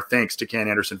him. And our thanks to Ken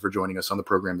Anderson for joining us on the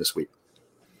program this week.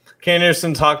 Ken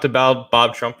Anderson talked about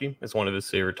Bob Trumpy as one of his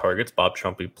favorite targets. Bob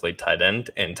Trumpy played tight end,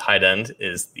 and tight end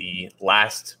is the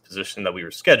last position that we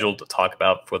were scheduled to talk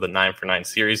about for the 9 for 9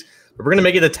 series. But we're going to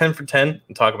make it a 10 for 10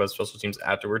 and talk about special teams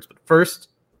afterwards. But first,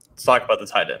 let's talk about the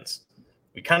tight ends.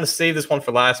 We kind of saved this one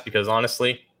for last because,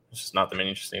 honestly, it's just not that many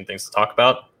interesting things to talk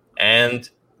about. And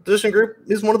the position group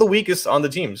is one of the weakest on the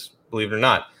teams, believe it or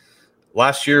not.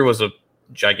 Last year was a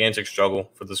gigantic struggle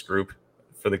for this group.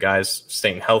 for the guys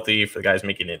staying healthy, for the guys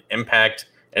making an impact,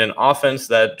 and an offense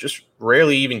that just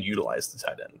rarely even utilized the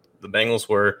tight end. The Bengals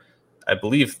were, I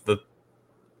believe, the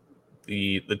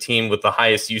team with the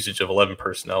highest usage of 11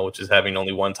 personnel, which is having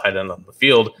only one tight end on the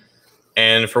field.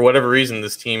 And for whatever reason,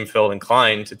 this team felt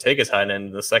inclined to take a tight end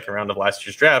in the second round of last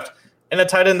year's draft, and a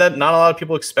tight end that not a lot of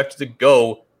people expected to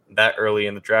go that early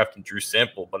in the draft in Drew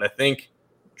Sample. But I think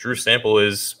Drew Sample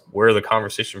is where the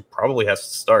conversation probably has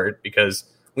to start, because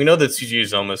we know that CJ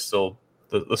Uzomah is still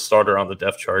the starter on the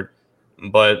depth chart.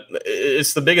 But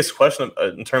it's the biggest question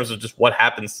in terms of just what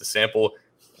happens to Sample.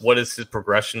 What is his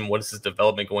progression? What is his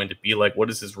development going to be like?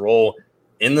 What is his role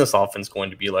in this offense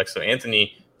going to be like? So,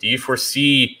 Anthony, do you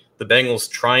foresee the Bengals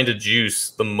trying to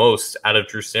juice the most out of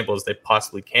Drew Sample as they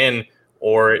possibly can?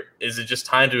 Or is it just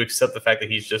time to accept the fact that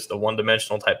he's just a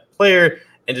one-dimensional type of player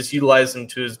and just utilize him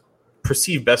to his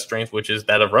perceived best strength, which is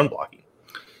that of run blocking?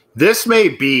 This may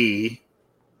be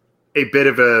a bit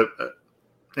of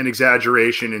an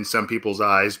exaggeration in some people's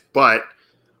eyes, but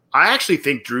I actually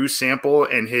think Drew Sample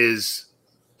and his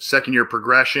second-year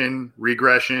progression,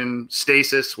 regression,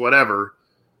 stasis, whatever,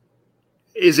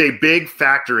 is a big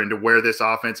factor into where this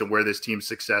offense and where this team's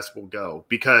success will go,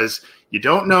 because you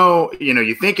don't know,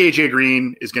 you think AJ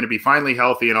Green is going to be finally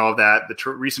healthy and all of that.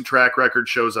 The recent track record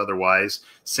shows otherwise.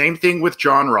 Same thing with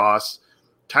John Ross.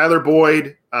 Tyler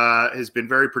Boyd has been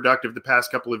very productive the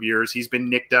past couple of years. He's been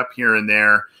nicked up here and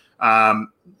there.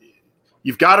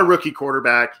 You've got a rookie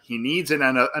quarterback. He needs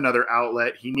another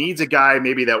outlet. He needs a guy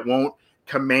maybe that won't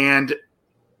command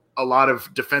a lot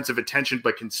of defensive attention,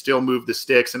 but can still move the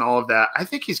sticks and all of that. I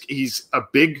think he's a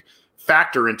big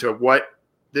factor into what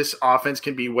this offense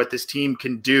can be, what this team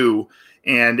can do.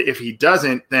 And if he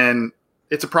doesn't, then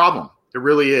it's a problem. It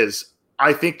really is.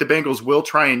 I think the Bengals will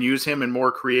try and use him in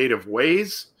more creative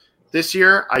ways this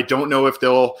year. I don't know if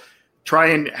they'll try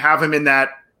and have him in that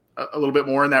a little bit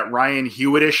more in that Ryan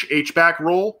Hewitt-ish H-back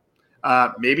role.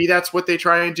 Maybe that's what they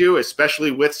try and do,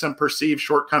 especially with some perceived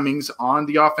shortcomings on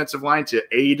the offensive line to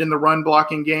aid in the run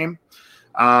blocking game.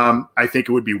 I think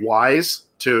it would be wise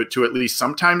to at least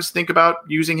sometimes think about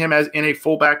using him as in a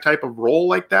fullback type of role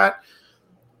like that.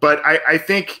 But I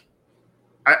think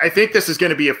this is going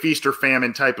to be a feast or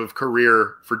famine type of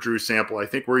career for Drew Sample. I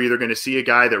think we're either going to see a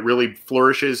guy that really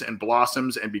flourishes and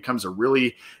blossoms and becomes a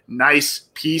really nice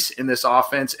piece in this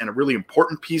offense and a really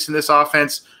important piece in this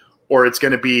offense, or it's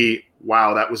going to be,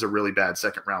 wow, that was a really bad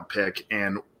second-round pick,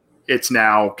 and it's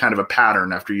now kind of a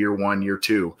pattern after year one, year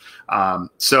two.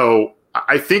 So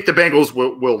I think the Bengals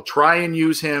will try and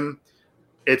use him.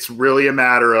 It's really a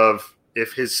matter of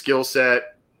if his skill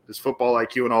set, his football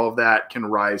IQ, and all of that can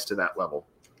rise to that level.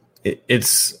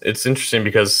 It's interesting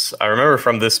because I remember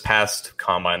from this past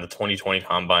combine, the 2020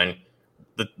 combine,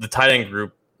 the tight end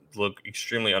group looked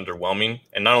extremely underwhelming,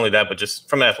 and not only that, but just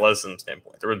from an athleticism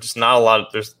standpoint, there was just not a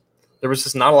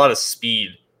lot of speed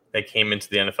that came into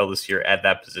the NFL this year at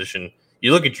that position.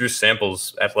 You look at Drew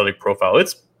Sample's athletic profile,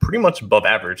 it's pretty much above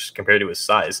average compared to his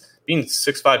size. Being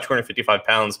 6'5", 255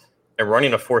 pounds and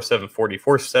running a 4.7 40.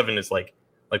 4.7 is like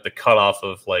the cutoff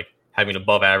of like having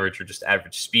above average or just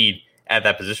average speed at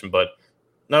that position. But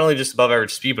not only just above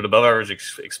average speed, but above average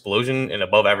explosion and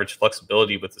above average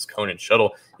flexibility with his cone and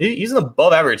shuttle. He's an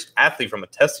above average athlete from a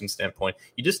testing standpoint.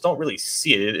 You just don't really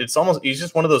see it. It's almost, he's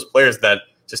just one of those players that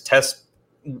just tests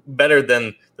better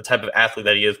than the type of athlete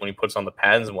that he is when he puts on the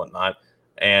pads and whatnot.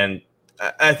 And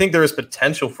I think there is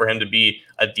potential for him to be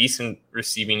a decent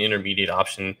receiving intermediate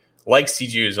option like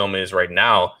CJ Uzomah is right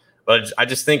now. But I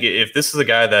just think if this is a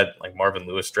guy that like Marvin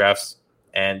Lewis drafts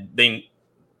and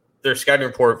their scouting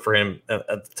report for him at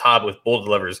the top with bullet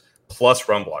levers plus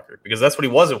run blocker, because that's what he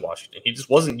was at Washington. He just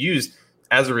wasn't used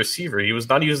as a receiver. He was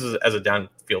not used as a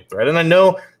downfield threat. And I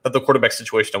know that the quarterback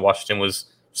situation at Washington was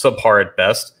subpar at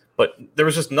best, but there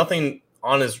was just nothing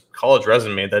on his college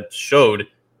resume that showed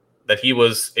that he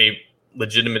was a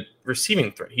legitimate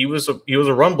receiving threat. He was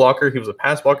a run blocker, he was a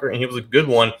pass blocker, and he was a good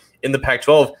one in the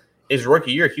Pac-12. His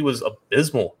rookie year, he was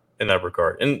abysmal in that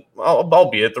regard. And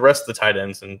albeit the rest of the tight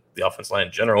ends and the offensive line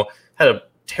in general had a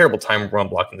terrible time run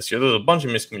blocking this year. There was a bunch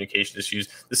of miscommunication issues.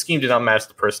 The scheme did not match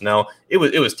the personnel. It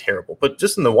was terrible. But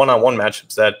just in the one-on-one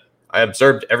matchups that I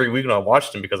observed every week when I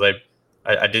watched him, because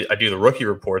I do the rookie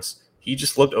reports, he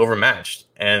just looked overmatched.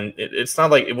 And it's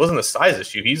not like it wasn't a size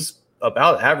issue. He's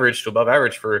about average to above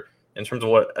average in terms of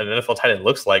what an NFL tight end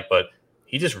looks like, but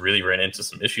he just really ran into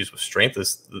some issues with strength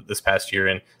this past year.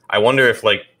 And I wonder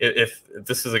if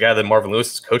this is a guy that Marvin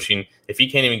Lewis is coaching, if he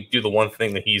can't even do the one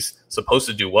thing that he's supposed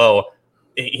to do well,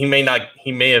 he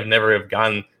may have never have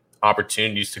gotten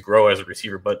opportunities to grow as a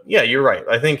receiver. But yeah, you're right.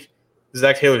 I think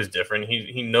Zach Taylor is different.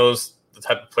 He knows the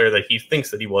type of player that he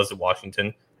thinks that he was at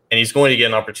Washington, and he's going to get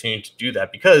an opportunity to do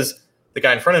that because the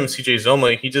guy in front of him, CJ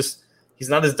Uzomah, he's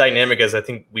not as dynamic as I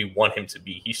think we want him to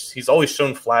be. He's always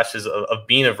shown flashes of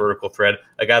being a vertical threat,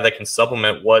 a guy that can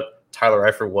supplement what Tyler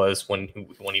Eifert was when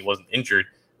he wasn't injured.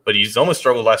 But he's almost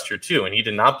struggled last year too, and he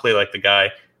did not play like the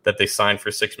guy that they signed for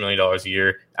 $6 million a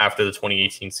year after the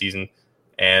 2018 season.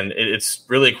 And it's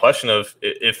really a question of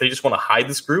if they just want to hide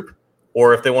this group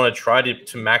or if they want to try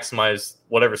to maximize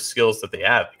whatever skills that they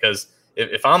have. Because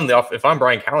if I'm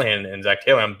Brian Callahan and Zach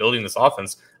Taylor, I'm building this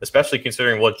offense, especially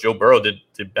considering what Joe Burrow did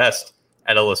best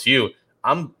at LSU.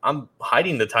 I'm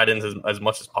hiding the tight ends as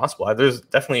much as possible. There's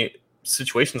definitely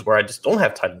situations where I just don't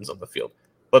have tight ends on the field.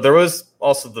 But there was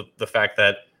also the fact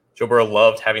that Joe Burrow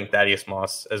loved having Thaddeus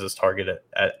Moss as his target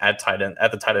at tight end,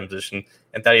 at the tight end position.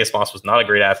 And Thaddeus Moss was not a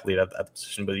great athlete at that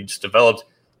position, but he just developed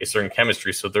a certain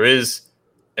chemistry. So there is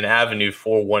an avenue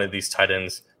for one of these tight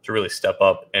ends to really step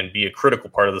up and be a critical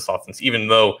part of this offense, even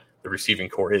though the receiving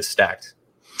core is stacked.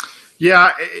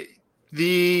 Yeah,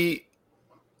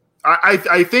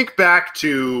 I think back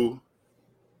to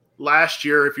last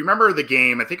year. If you remember the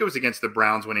game, I think it was against the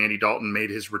Browns when Andy Dalton made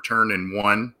his return and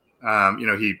won.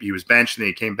 He was benched and then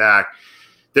he came back.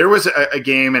 There was a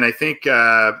game, and I think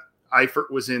Eifert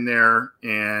was in there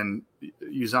and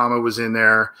Uzomah was in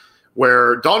there,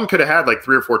 where Dalton could have had like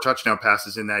 3 or 4 touchdown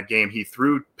passes in that game. He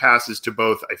threw passes to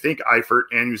both, I think, Eifert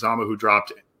and Uzomah, who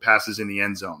dropped passes in the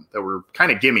end zone that were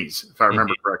kind of gimmies, if I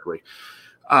remember correctly.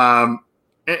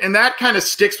 And that kind of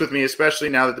sticks with me, especially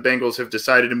now that the Bengals have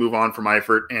decided to move on from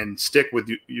Eifert and stick with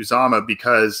Uzomah,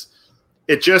 because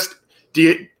it just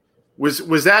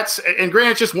was that, and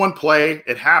granted, it's just one play,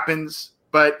 it happens,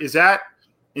 but is that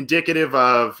indicative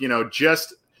of,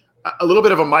 just a little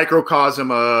bit of a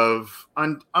microcosm of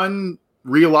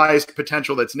unrealized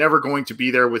potential that's never going to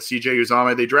be there with CJ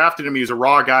Uzomah? They drafted him. He was a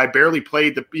raw guy, barely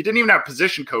played. He didn't even have a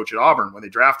position coach at Auburn when they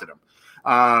drafted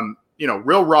him.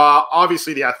 Real raw,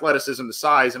 obviously the athleticism, the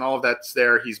size, and all of that's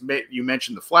there. You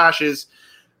mentioned the flashes.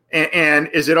 And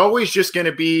is it always just going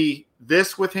to be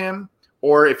this with him?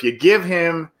 Or if you give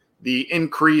him the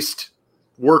increased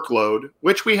workload,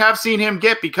 which we have seen him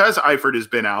get because Eifert has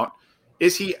been out,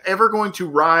 is he ever going to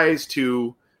rise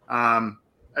to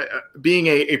being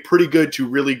a pretty good to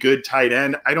really good tight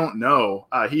end? I don't know.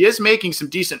 He is making some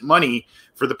decent money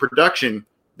for the production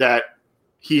that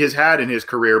he has had in his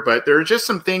career, but there are just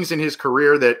some things in his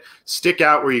career that stick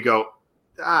out where you go,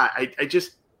 I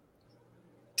just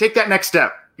take that next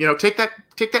step. Take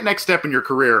that next step in your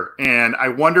career, and I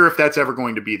wonder if that's ever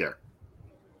going to be there.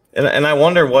 And I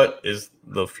wonder what is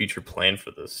the future plan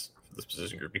for this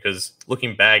position group, because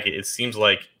looking back, it seems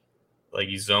like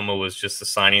Uzomah was just a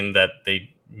signing that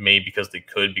they made because they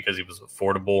could, because he was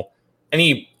affordable, and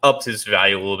he upped his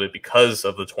value a little bit because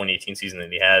of the 2018 season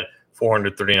that he had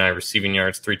 439 receiving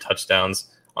yards, 3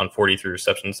 touchdowns on 43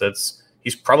 receptions.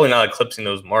 He's probably not eclipsing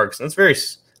those marks, and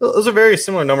those are very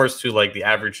similar numbers to like the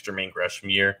average Jermaine Gresham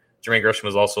year. Jermaine Gresham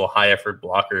was also a high effort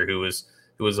blocker who was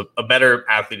a better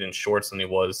athlete in shorts than he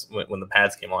was when the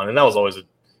pads came on. And that was always an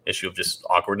issue of just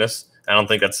awkwardness. I don't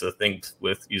think that's the thing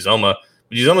with Uzomah.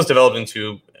 But Uzomah's developed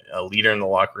into a leader in the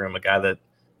locker room, a guy that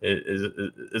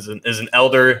is an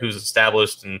elder who's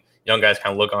established, and young guys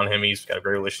kind of look on him. He's got a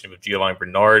great relationship with Giovanni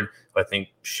Bernard, who I think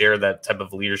share that type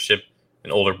of leadership,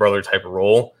 an older brother type of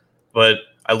role. But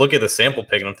I look at the sample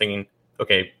pick and I'm thinking,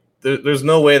 okay, there's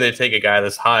no way they take a guy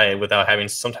this high without having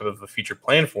some type of a future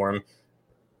plan for him.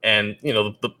 And,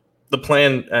 the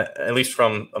plan, at least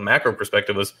from a macro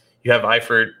perspective, was you have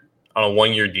Eifert on a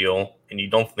 1-year deal, and you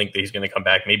don't think that he's going to come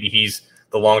back. Maybe he's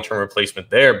the long-term replacement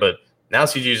there, but now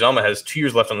CJ Uzomah has 2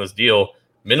 years left on this deal,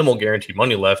 minimal guaranteed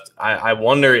money left. I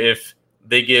wonder if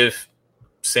they give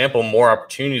Sample more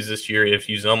opportunities this year if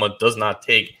Uzomah does not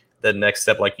take that next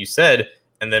step, like you said,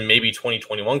 and then maybe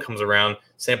 2021 comes around,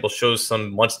 Sample shows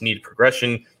some much-needed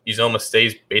progression, Uzomah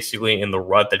stays basically in the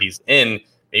rut that he's in.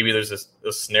 Maybe there's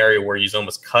a scenario where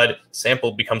Uzomah's cut,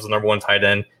 Sample becomes the number 1 tight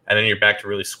end, and then you're back to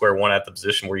really square one at the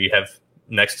position where you have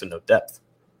next to no depth.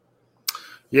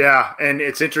 Yeah, and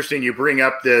it's interesting you bring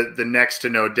up the next to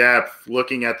no depth,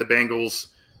 looking at the Bengals'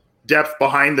 depth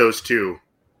behind those two.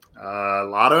 A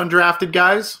lot of undrafted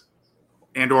guys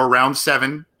and or round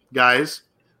 7 guys.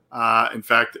 In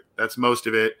fact, that's most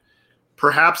of it.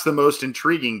 Perhaps the most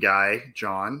intriguing guy,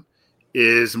 John,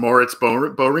 is Moritz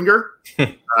Boehringer.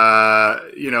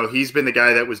 He's been the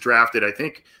guy that was drafted, I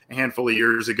think, a handful of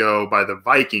years ago by the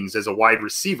Vikings as a wide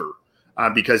receiver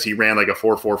because he ran like a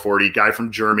 4.40 guy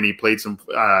from Germany, played some,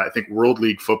 I think, World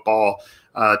League football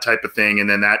type of thing. And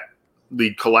then that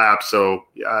league collapsed. So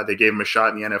they gave him a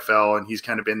shot in the NFL, and he's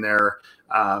kind of been their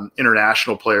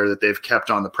international player that they've kept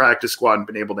on the practice squad and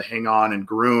been able to hang on and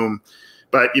groom.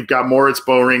 but you've got Moritz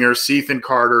Boehringer, Ethan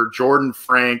Carter, Jordan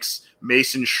Franks,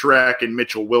 Mason Schreck, and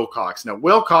Mitchell Wilcox. Now,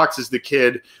 Wilcox is the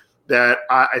kid that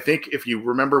I think if you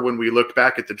remember when we looked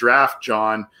back at the draft,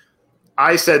 John,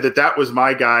 I said that was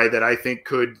my guy that I think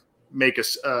could make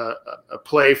a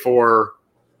play for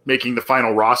making the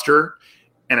final roster.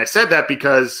 And I said that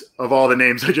because of all the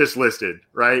names I just listed,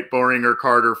 right? Boehringer,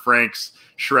 Carter, Franks,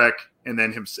 Schreck, and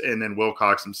then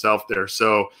Wilcox himself there.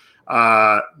 So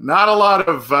not a lot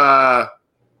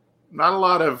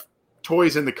of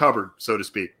toys in the cupboard, so to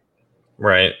speak.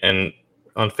 Right. And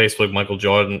on Facebook, Michael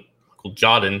Jordan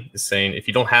is saying if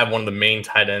you don't have one of the main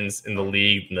tight ends in the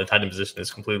league, then the tight end position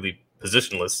is completely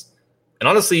positionless. And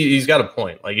honestly, he's got a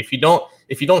point. Like if you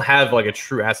don't have like a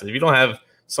true asset, if you don't have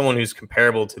someone who's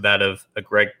comparable to that of a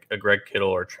Greg Kittle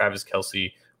or Travis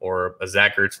Kelce or a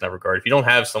Zach Ertz in that regard, if you don't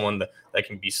have someone that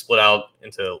can be split out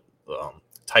into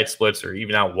tight splits or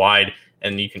even out wide,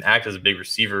 and you can act as a big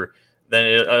receiver, then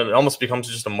it almost becomes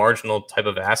just a marginal type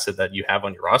of asset that you have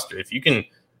on your roster. If you can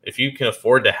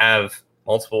afford to have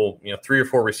multiple, 3 or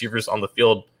 4 receivers on the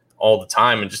field all the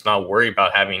time and just not worry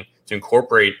about having to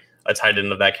incorporate a tight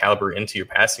end of that caliber into your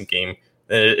passing game,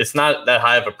 then it's not that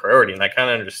high of a priority. And I kind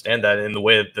of understand that in the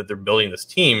way that they're building this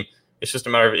team. It's just a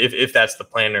matter of if that's the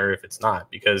plan or if it's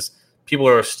not, because people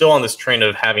are still on this train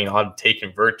of having Auden Tate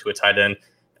convert to a tight end.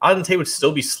 Auden Tate would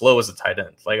still be slow as a tight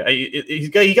end. Like he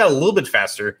got a little bit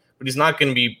faster, but he's not going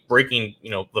to be breaking, the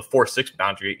 4.6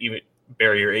 boundary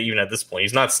barrier even at this point.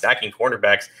 He's not stacking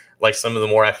cornerbacks like some of the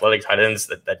more athletic tight ends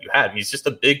that you have. He's just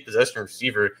a big possession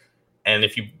receiver. And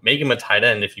if you make him a tight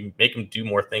end, if you make him do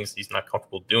more things he's not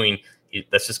comfortable doing,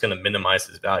 that's just going to minimize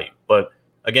his value. But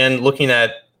again, looking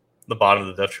at the bottom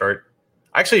of the depth chart,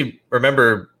 I actually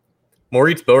remember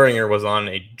Moritz Boehringer was on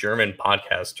a German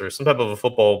podcast or some type of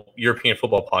a European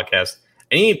football podcast,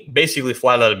 and he basically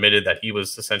flat out admitted that he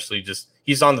was essentially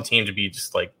he's on the team to be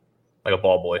just like a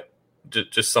ball boy,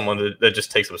 just someone that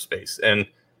just takes up space. And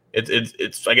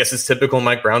it's I guess it's typical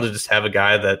Mike Brown to just have a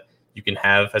guy that you can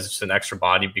have as just an extra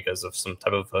body because of some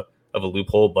type of a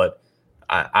loophole. But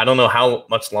I don't know how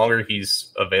much longer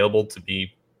he's available to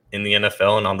be in the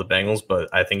NFL and on the Bengals, but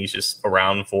I think he's just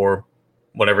around for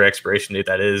whatever expiration date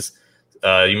that is.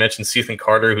 You mentioned Ethan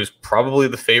Carter, who's probably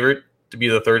the favorite to be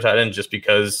the third tight end just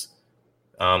because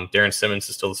Darren Simmons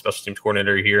is still the special teams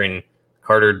coordinator here, and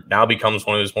Carter now becomes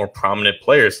one of his more prominent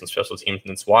players in special teams,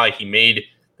 and that's why he made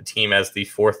the team as the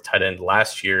fourth tight end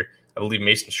last year. I believe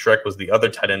Mason Schreck was the other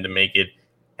tight end to make it,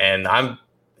 and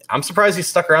I'm surprised he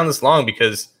stuck around this long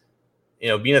because,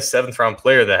 being a seventh-round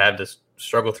player that had to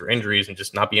struggle through injuries and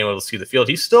just not being able to see the field,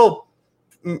 he's still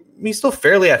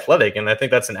fairly athletic, and I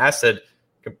think that's an asset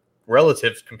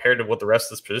relative compared to what the rest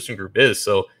of this position group is.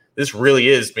 So this really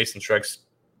is Mason Schreck's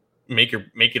make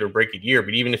it or break it year.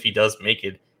 But even if he does make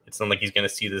it, it's not like he's going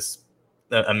to see this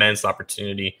immense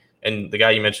opportunity. And the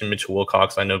guy you mentioned, Mitchell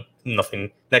Wilcox, I know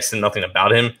next to nothing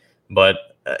about him.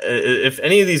 But if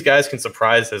any of these guys can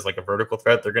surprise as like a vertical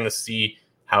threat, they're going to see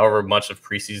however much of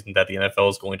preseason that the NFL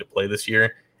is going to play this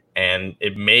year. And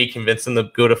it may convince them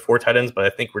to go to 4 tight ends, but I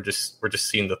think we're just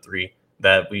seeing the 3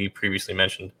 that we previously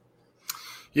mentioned.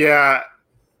 Yeah,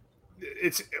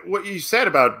 it's what you said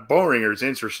about Boehringer is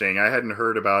interesting. I hadn't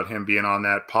heard about him being on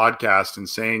that podcast and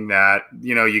saying that,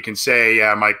 you can say,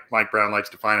 yeah, Mike Brown likes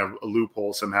to find a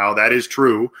loophole somehow. That is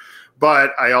true.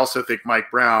 But I also think Mike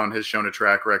Brown has shown a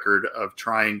track record of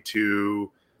trying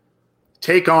to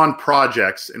take on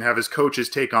projects and have his coaches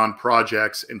take on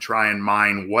projects and try and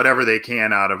mine whatever they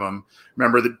can out of them.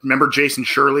 Remember Jason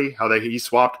Shirley, how he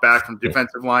swapped back from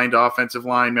defensive line to offensive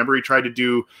line. Remember he tried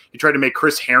to make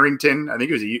Chris Harrington, I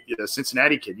think he was a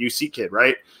Cincinnati kid, UC kid,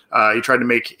 right? He tried to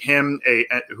make him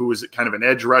who was kind of an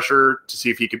edge rusher to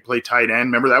see if he could play tight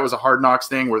end. Remember that was a Hard Knocks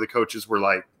thing where the coaches were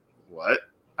like, what?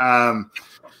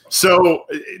 So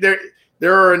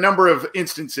there are a number of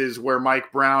instances where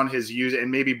Mike Brown has used,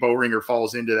 and maybe Boehringer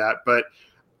falls into that. But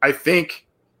I think,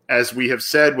 as we have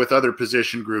said with other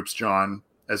position groups, John,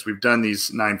 as we've done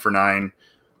these 9 for 9,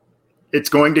 it's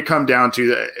going to come down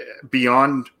to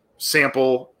beyond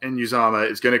Sample and Uzama.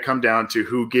 It's going to come down to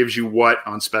who gives you what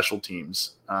on special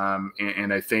teams.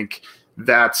 And I think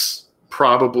that's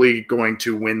probably going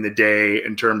to win the day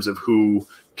in terms of who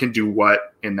can do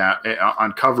what in that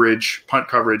on coverage, punt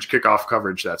coverage, kickoff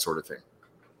coverage, that sort of thing.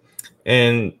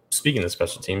 And speaking of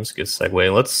special teams, good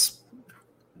segue.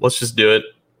 Let's just do it.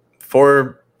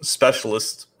 4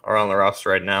 specialists are on the roster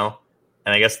right now,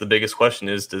 and I guess the biggest question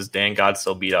is: does Dan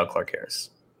Godsill beat out Clark Harris?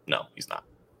 No, he's not.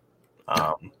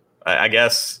 I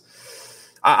guess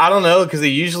I don't know, because they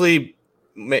usually,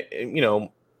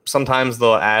 sometimes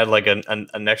they'll add like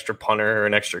an extra punter or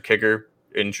an extra kicker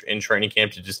in training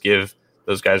camp to just give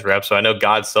those guys reps. So I know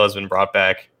God still has been brought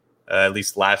back at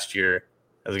least last year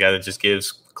as a guy that just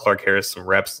gives Clark Harris some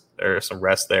reps or some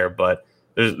rest there. But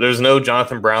there's no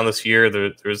Jonathan Brown this year.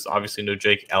 There's obviously no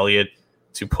Jake Elliott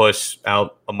to push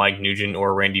out a Mike Nugent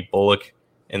or Randy Bullock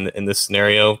in this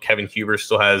scenario. Kevin Huber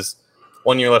still has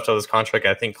 1 year left on his contract.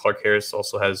 I think Clark Harris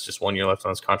also has just 1 year left on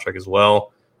his contract as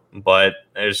well. But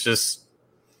it's just,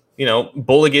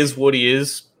 Bullock is what he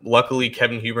is. Luckily,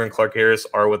 Kevin Huber and Clark Harris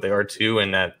are what they are too,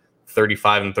 and at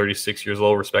 35 and 36 years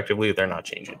old, respectively, they're not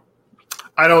changing.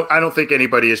 I don't think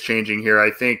anybody is changing here.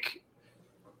 I think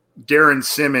Darren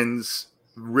Simmons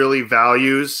really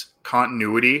values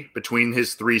continuity between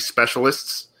his three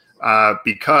specialists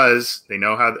because they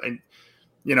know how.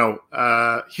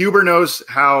 Huber knows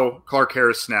how Clark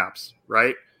Harris snaps,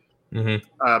 right?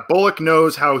 Mm-hmm. Bullock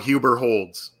knows how Huber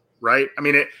holds, right? I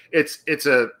mean, it's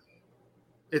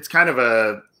kind of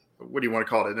a, what do you want to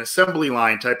call it? An assembly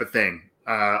line type of thing,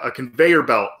 a conveyor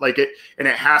belt, and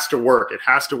it has to work. It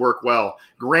has to work well.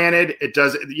 Granted,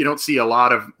 you don't see a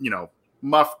lot of,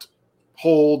 muffed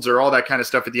holds or all that kind of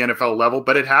stuff at the NFL level,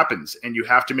 but it happens, and you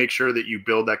have to make sure that you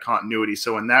build that continuity.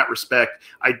 So in that respect,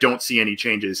 I don't see any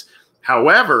changes.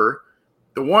 However,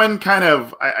 the one kind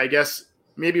of, I guess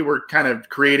maybe we're kind of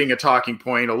creating a talking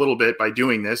point a little bit by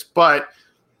doing this, but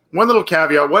one little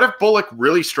caveat: what if Bullock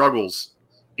really struggles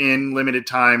in limited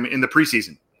time in the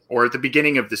preseason or at the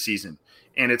beginning of the season,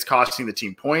 and it's costing the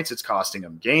team points, it's costing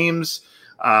them games?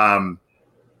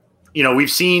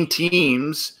 We've seen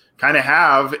teams kind of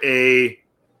have a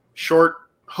short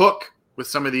hook with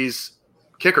some of these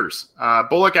kickers.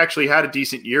 Bullock actually had a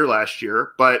decent year last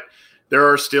year, but there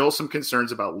are still some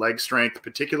concerns about leg strength,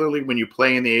 particularly when you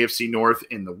play in the AFC North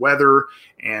in the weather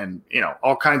and,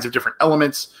 all kinds of different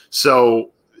elements.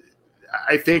 So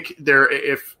I think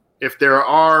if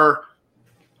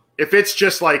it's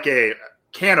just like a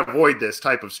can't avoid this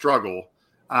type of struggle,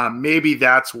 maybe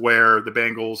that's where the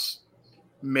Bengals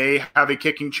may have a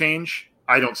kicking change.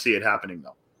 I don't see it happening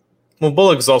though. Well,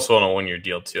 Bullock is also on a 1 year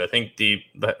deal too. I think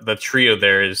the trio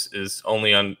there is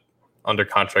only under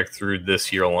contract through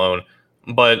this year alone.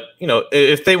 But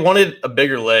if they wanted a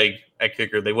bigger leg at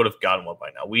kicker, they would have gotten one by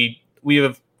now. We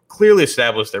have clearly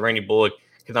established that Randy Bullock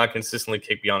cannot consistently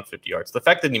kick beyond 50 yards. The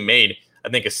fact that he made, I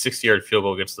think, a 60-yard field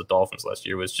goal against the Dolphins last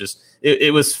year was just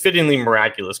it was fittingly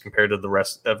miraculous compared to the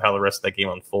rest of how the rest of that game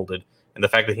unfolded, and the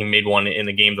fact that he made one in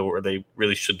a game where they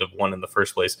really shouldn't have won in the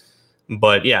first place.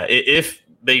 But yeah, if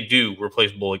they do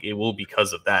replace Bullock, it will be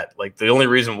because of that. Like, the only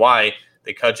reason why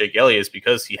they cut Jake Elliott is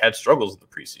because he had struggles in the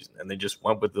preseason, and they just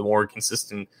went with the more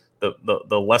consistent,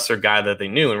 the lesser guy that they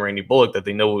knew in Randy Bullock, that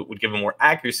they know would give him more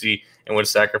accuracy and would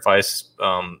sacrifice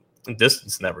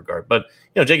distance in that regard. But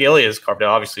Jake Elliott has carved out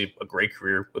obviously a great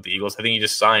career with the Eagles. I think he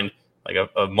just signed like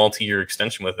a multi-year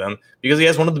extension with them because he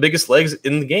has one of the biggest legs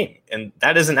in the game, and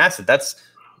that is an asset. That's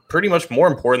pretty much more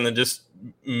important than just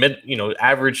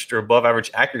average or above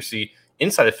average accuracy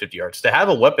inside of 50 yards. To have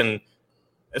a weapon,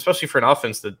 especially for an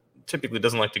offense that typically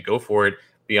doesn't like to go for it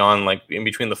beyond like in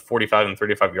between the 45 and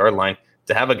 35 yard line,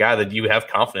 to have a guy that you have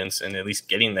confidence in at least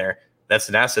getting there, that's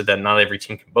an asset that not every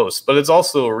team can boast. But it's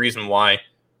also a reason why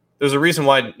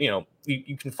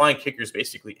you can find kickers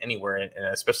basically anywhere, and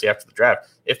especially after the draft.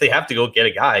 If they have to go get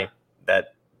a guy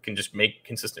that can just make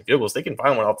consistent field goals, they can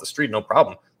find one off the street, no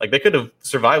problem. Like, they could have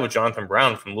survived with Jonathan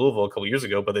Brown from Louisville a couple years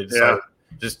ago, but they decided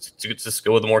just to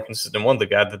go with the more consistent one, the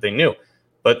guy that they knew.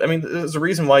 But I mean, there's a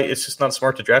reason why it's just not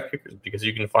smart to draft kickers, because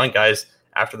you can find guys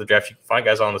after the draft, you can find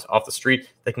guys off the street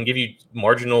that can give you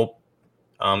marginal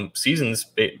seasons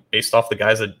based off the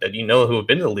guys that who have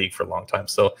been in the league for a long time.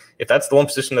 So if that's the one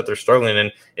position that they're struggling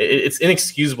in, it's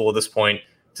inexcusable at this point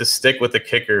to stick with a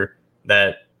kicker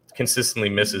that consistently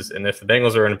misses. And if the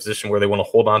Bengals are in a position where they want to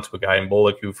hold on to a guy in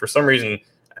Bullock who, for some reason,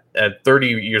 at 30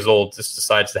 years old, just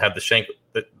decides to have the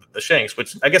shanks,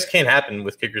 which I guess can happen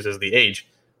with kickers as they age,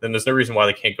 then there's no reason why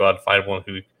they can't go out and find one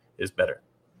who is better.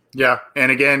 Yeah,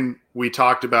 and again, we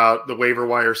talked about the waiver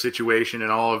wire situation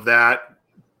and all of that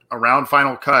around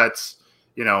final cuts.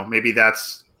 Maybe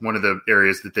that's one of the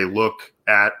areas that they look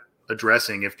at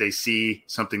addressing if they see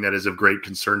something that is of great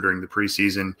concern during the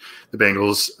preseason. The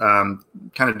Bengals,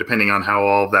 kind of depending on how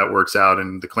all of that works out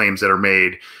and the claims that are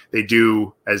made, they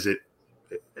do as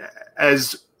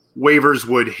waivers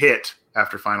would hit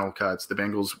after final cuts, the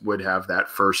Bengals would have that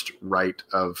first right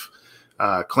of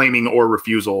claiming or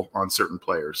refusal on certain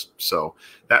players. So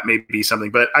that may be something,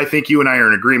 but I think you and I are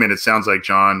in agreement. It sounds like,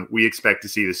 John, we expect to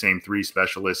see the same three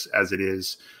specialists as it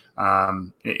is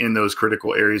in those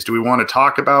critical areas. Do we want to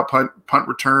talk about punt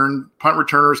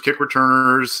returners, kick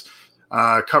returners,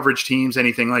 coverage teams,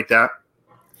 anything like that?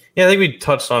 Yeah, I think we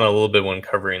touched on it a little bit when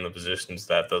covering the positions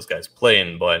that those guys play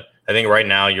in, but I think right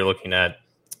now you're looking at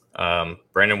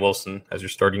Brandon Wilson as your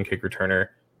starting kick returner,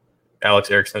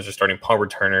 Alex Erickson as your starting punt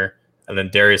returner, and then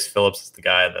Darius Phillips is the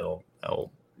guy that'll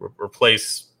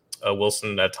replace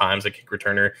Wilson at times, a kick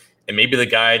returner, and maybe the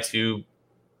guy to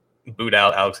boot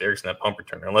out Alex Erickson at punt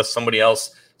returner, unless somebody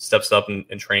else steps up in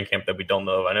training camp that we don't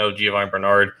know of. I know Giovanni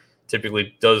Bernard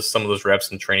typically does some of those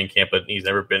reps in training camp, but he's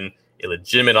never been a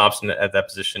legitimate option at that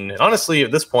position. And honestly,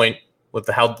 at this point, with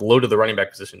how loaded the running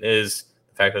back position is,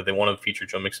 the fact that they want to feature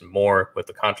Joe Mixon more with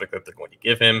the contract that they're going to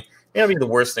give him, it may not be the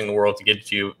worst thing in the world to get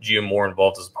Gio more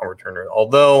involved as a punt returner.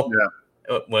 Although,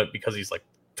 because he's like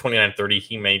 29, 30,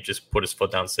 he may just put his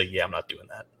foot down and say, yeah, I'm not doing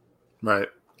that. Right.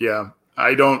 Yeah.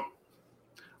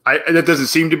 That doesn't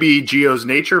seem to be Gio's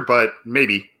nature, but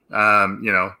maybe,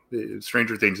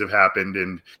 stranger things have happened.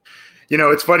 And,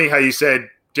 it's funny how you said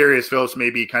Darius Phillips may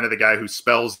be kind of the guy who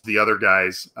spells the other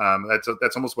guys.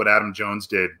 That's almost what Adam Jones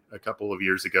did a couple of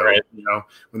years ago, right.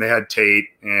 When they had Tate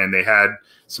and they had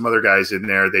some other guys in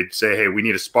there, they'd say, hey, we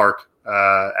need a spark.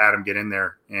 Adam, get in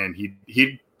there. And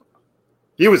he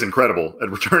was incredible at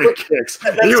returning kicks.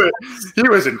 He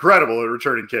was incredible at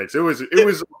returning kicks. It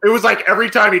was like every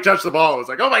time he touched the ball, it was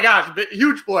like, oh my gosh,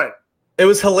 huge play. It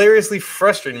was hilariously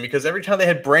frustrating because every time they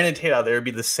had Brandon Tate out there, it'd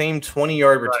be the same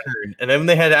 20-yard return. Right. And then when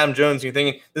they had Adam Jones, you're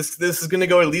thinking this is going to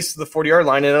go at least to the 40-yard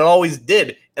line, and it always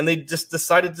did. And they just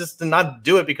decided just to not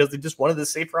do it because they just wanted the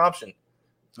safer option.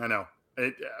 I know.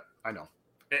 I know.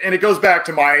 And it goes back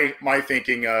to my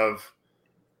thinking of,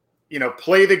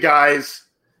 play the guys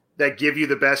that give you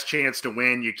the best chance to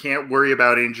win. You can't worry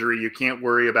about injury. You can't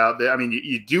worry about that. I mean,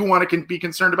 you do want to be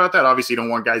concerned about that. Obviously, you don't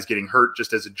want guys getting hurt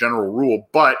just as a general rule,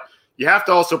 but you have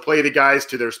to also play the guys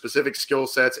to their specific skill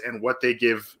sets and what they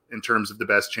give in terms of the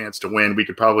best chance to win. We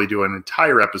could probably do an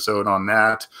entire episode on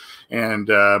that. And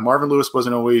Marvin Lewis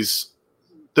wasn't always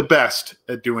the best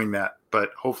at doing that,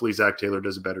 but hopefully Zach Taylor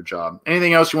does a better job.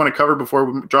 Anything else you want to cover before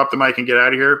we drop the mic and get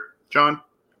out of here, John?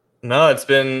 No, it's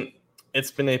been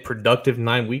a productive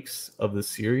 9 weeks of the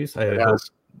series. I hope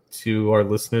to our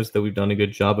listeners that we've done a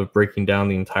good job of breaking down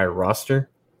the entire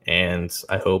roster, and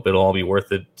I hope it'll all be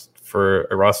worth it for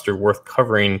a roster worth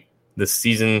covering this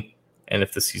season, and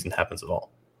if the season happens at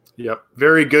all. Yep.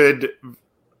 Very good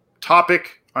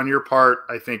topic on your part.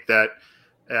 I think that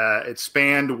it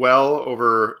spanned well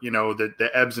over,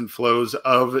 the ebbs and flows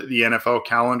of the NFL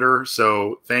calendar.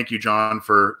 So thank you, John,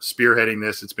 for spearheading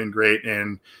this. It's been great.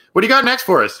 And what do you got next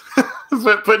for us?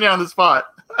 Putting you on the spot.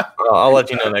 I'll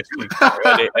let you know next week at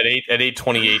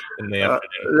 8:28 in the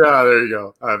afternoon. Yeah, there you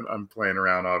go. I'm playing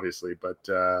around, obviously, but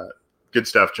good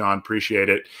stuff, John. Appreciate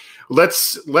it.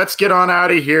 Let's get on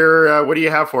out of here. What do you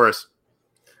have for us?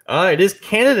 It is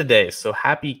Canada Day, so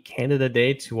happy Canada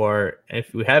Day to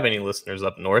if we have any listeners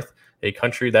up north, a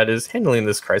country that is handling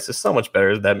this crisis so much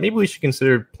better that maybe we should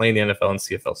consider playing the NFL in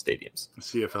CFL stadiums.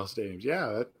 CFL stadiums, yeah,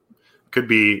 that could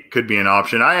be an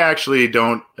option. I actually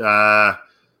don't.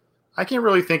 I can't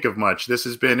really think of much. This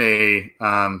has been a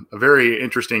very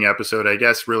interesting episode. I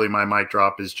guess really my mic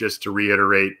drop is just to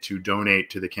reiterate to donate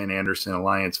to the Ken Anderson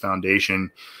Alliance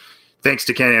Foundation. Thanks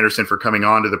to Ken Anderson for coming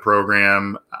on to the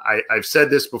program. I've said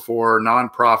this before,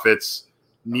 nonprofits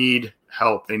need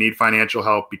help. They need financial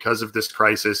help because of this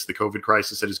crisis, the COVID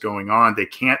crisis that is going on. They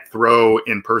can't throw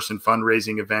in-person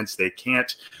fundraising events. They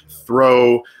can't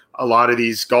throw a lot of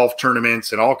these golf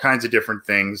tournaments and all kinds of different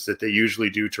things that they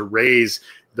usually do to raise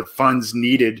the funds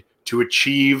needed to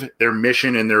achieve their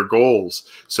mission and their goals.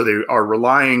 So they are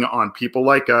relying on people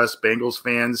like us, Bengals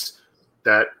fans,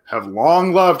 that have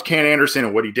long loved Ken Anderson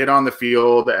and what he did on the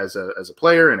field as a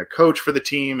player and a coach for the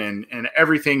team and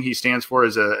everything he stands for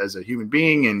as a human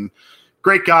being and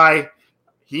great guy.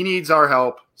 He needs our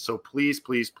help. So please,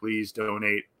 please, please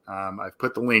donate. I've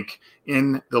put the link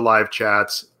in the live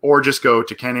chats, or just go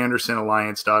to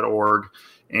kenandersonalliance.org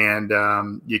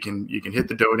and you can hit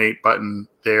the donate button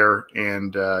there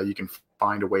and you can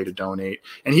find a way to donate.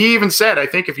 And he even said, I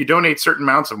think if you donate certain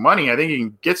amounts of money, I think you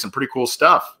can get some pretty cool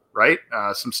stuff. Right?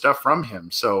 Some stuff from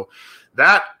him. So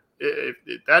that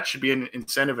should be an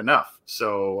incentive enough.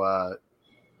 So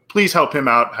please help him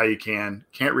out how you can.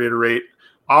 Can't reiterate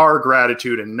our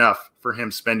gratitude enough for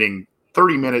him spending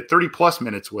 30 plus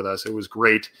minutes with us. It was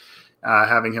great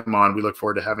having him on. We look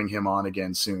forward to having him on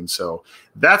again soon. So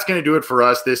that's going to do it for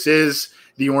us. This is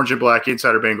the Orange and Black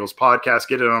Insider Bengals podcast.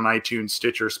 Get it on iTunes,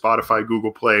 Stitcher, Spotify,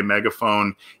 Google Play,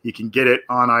 Megaphone. You can get it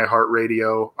on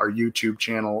iHeartRadio, our YouTube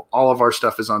channel. All of our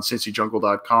stuff is on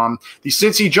CincyJungle.com, the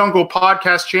Cincy Jungle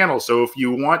podcast channel. So if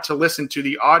you want to listen to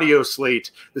the audio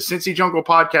slate, the Cincy Jungle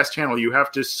podcast channel, you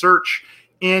have to search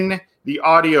in the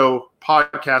audio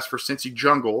podcast for Cincy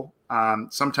Jungle.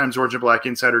 Sometimes Orange and Black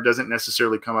Insider doesn't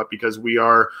necessarily come up because we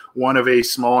are one of a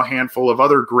small handful of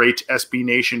other great SB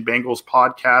Nation Bengals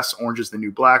podcasts. Orange is the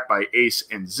New Black by Ace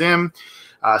and Zim.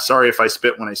 Sorry if I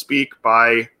spit when I speak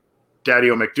by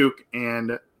Daddy-O McDuke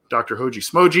and Dr. Hoji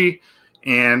Smoji.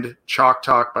 And Chalk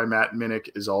Talk by Matt Minnick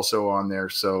is also on there.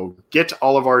 So get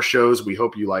all of our shows. We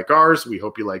hope you like ours. We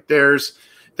hope you like theirs.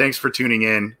 Thanks for tuning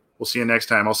in. We'll see you next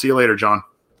time. I'll see you later, John.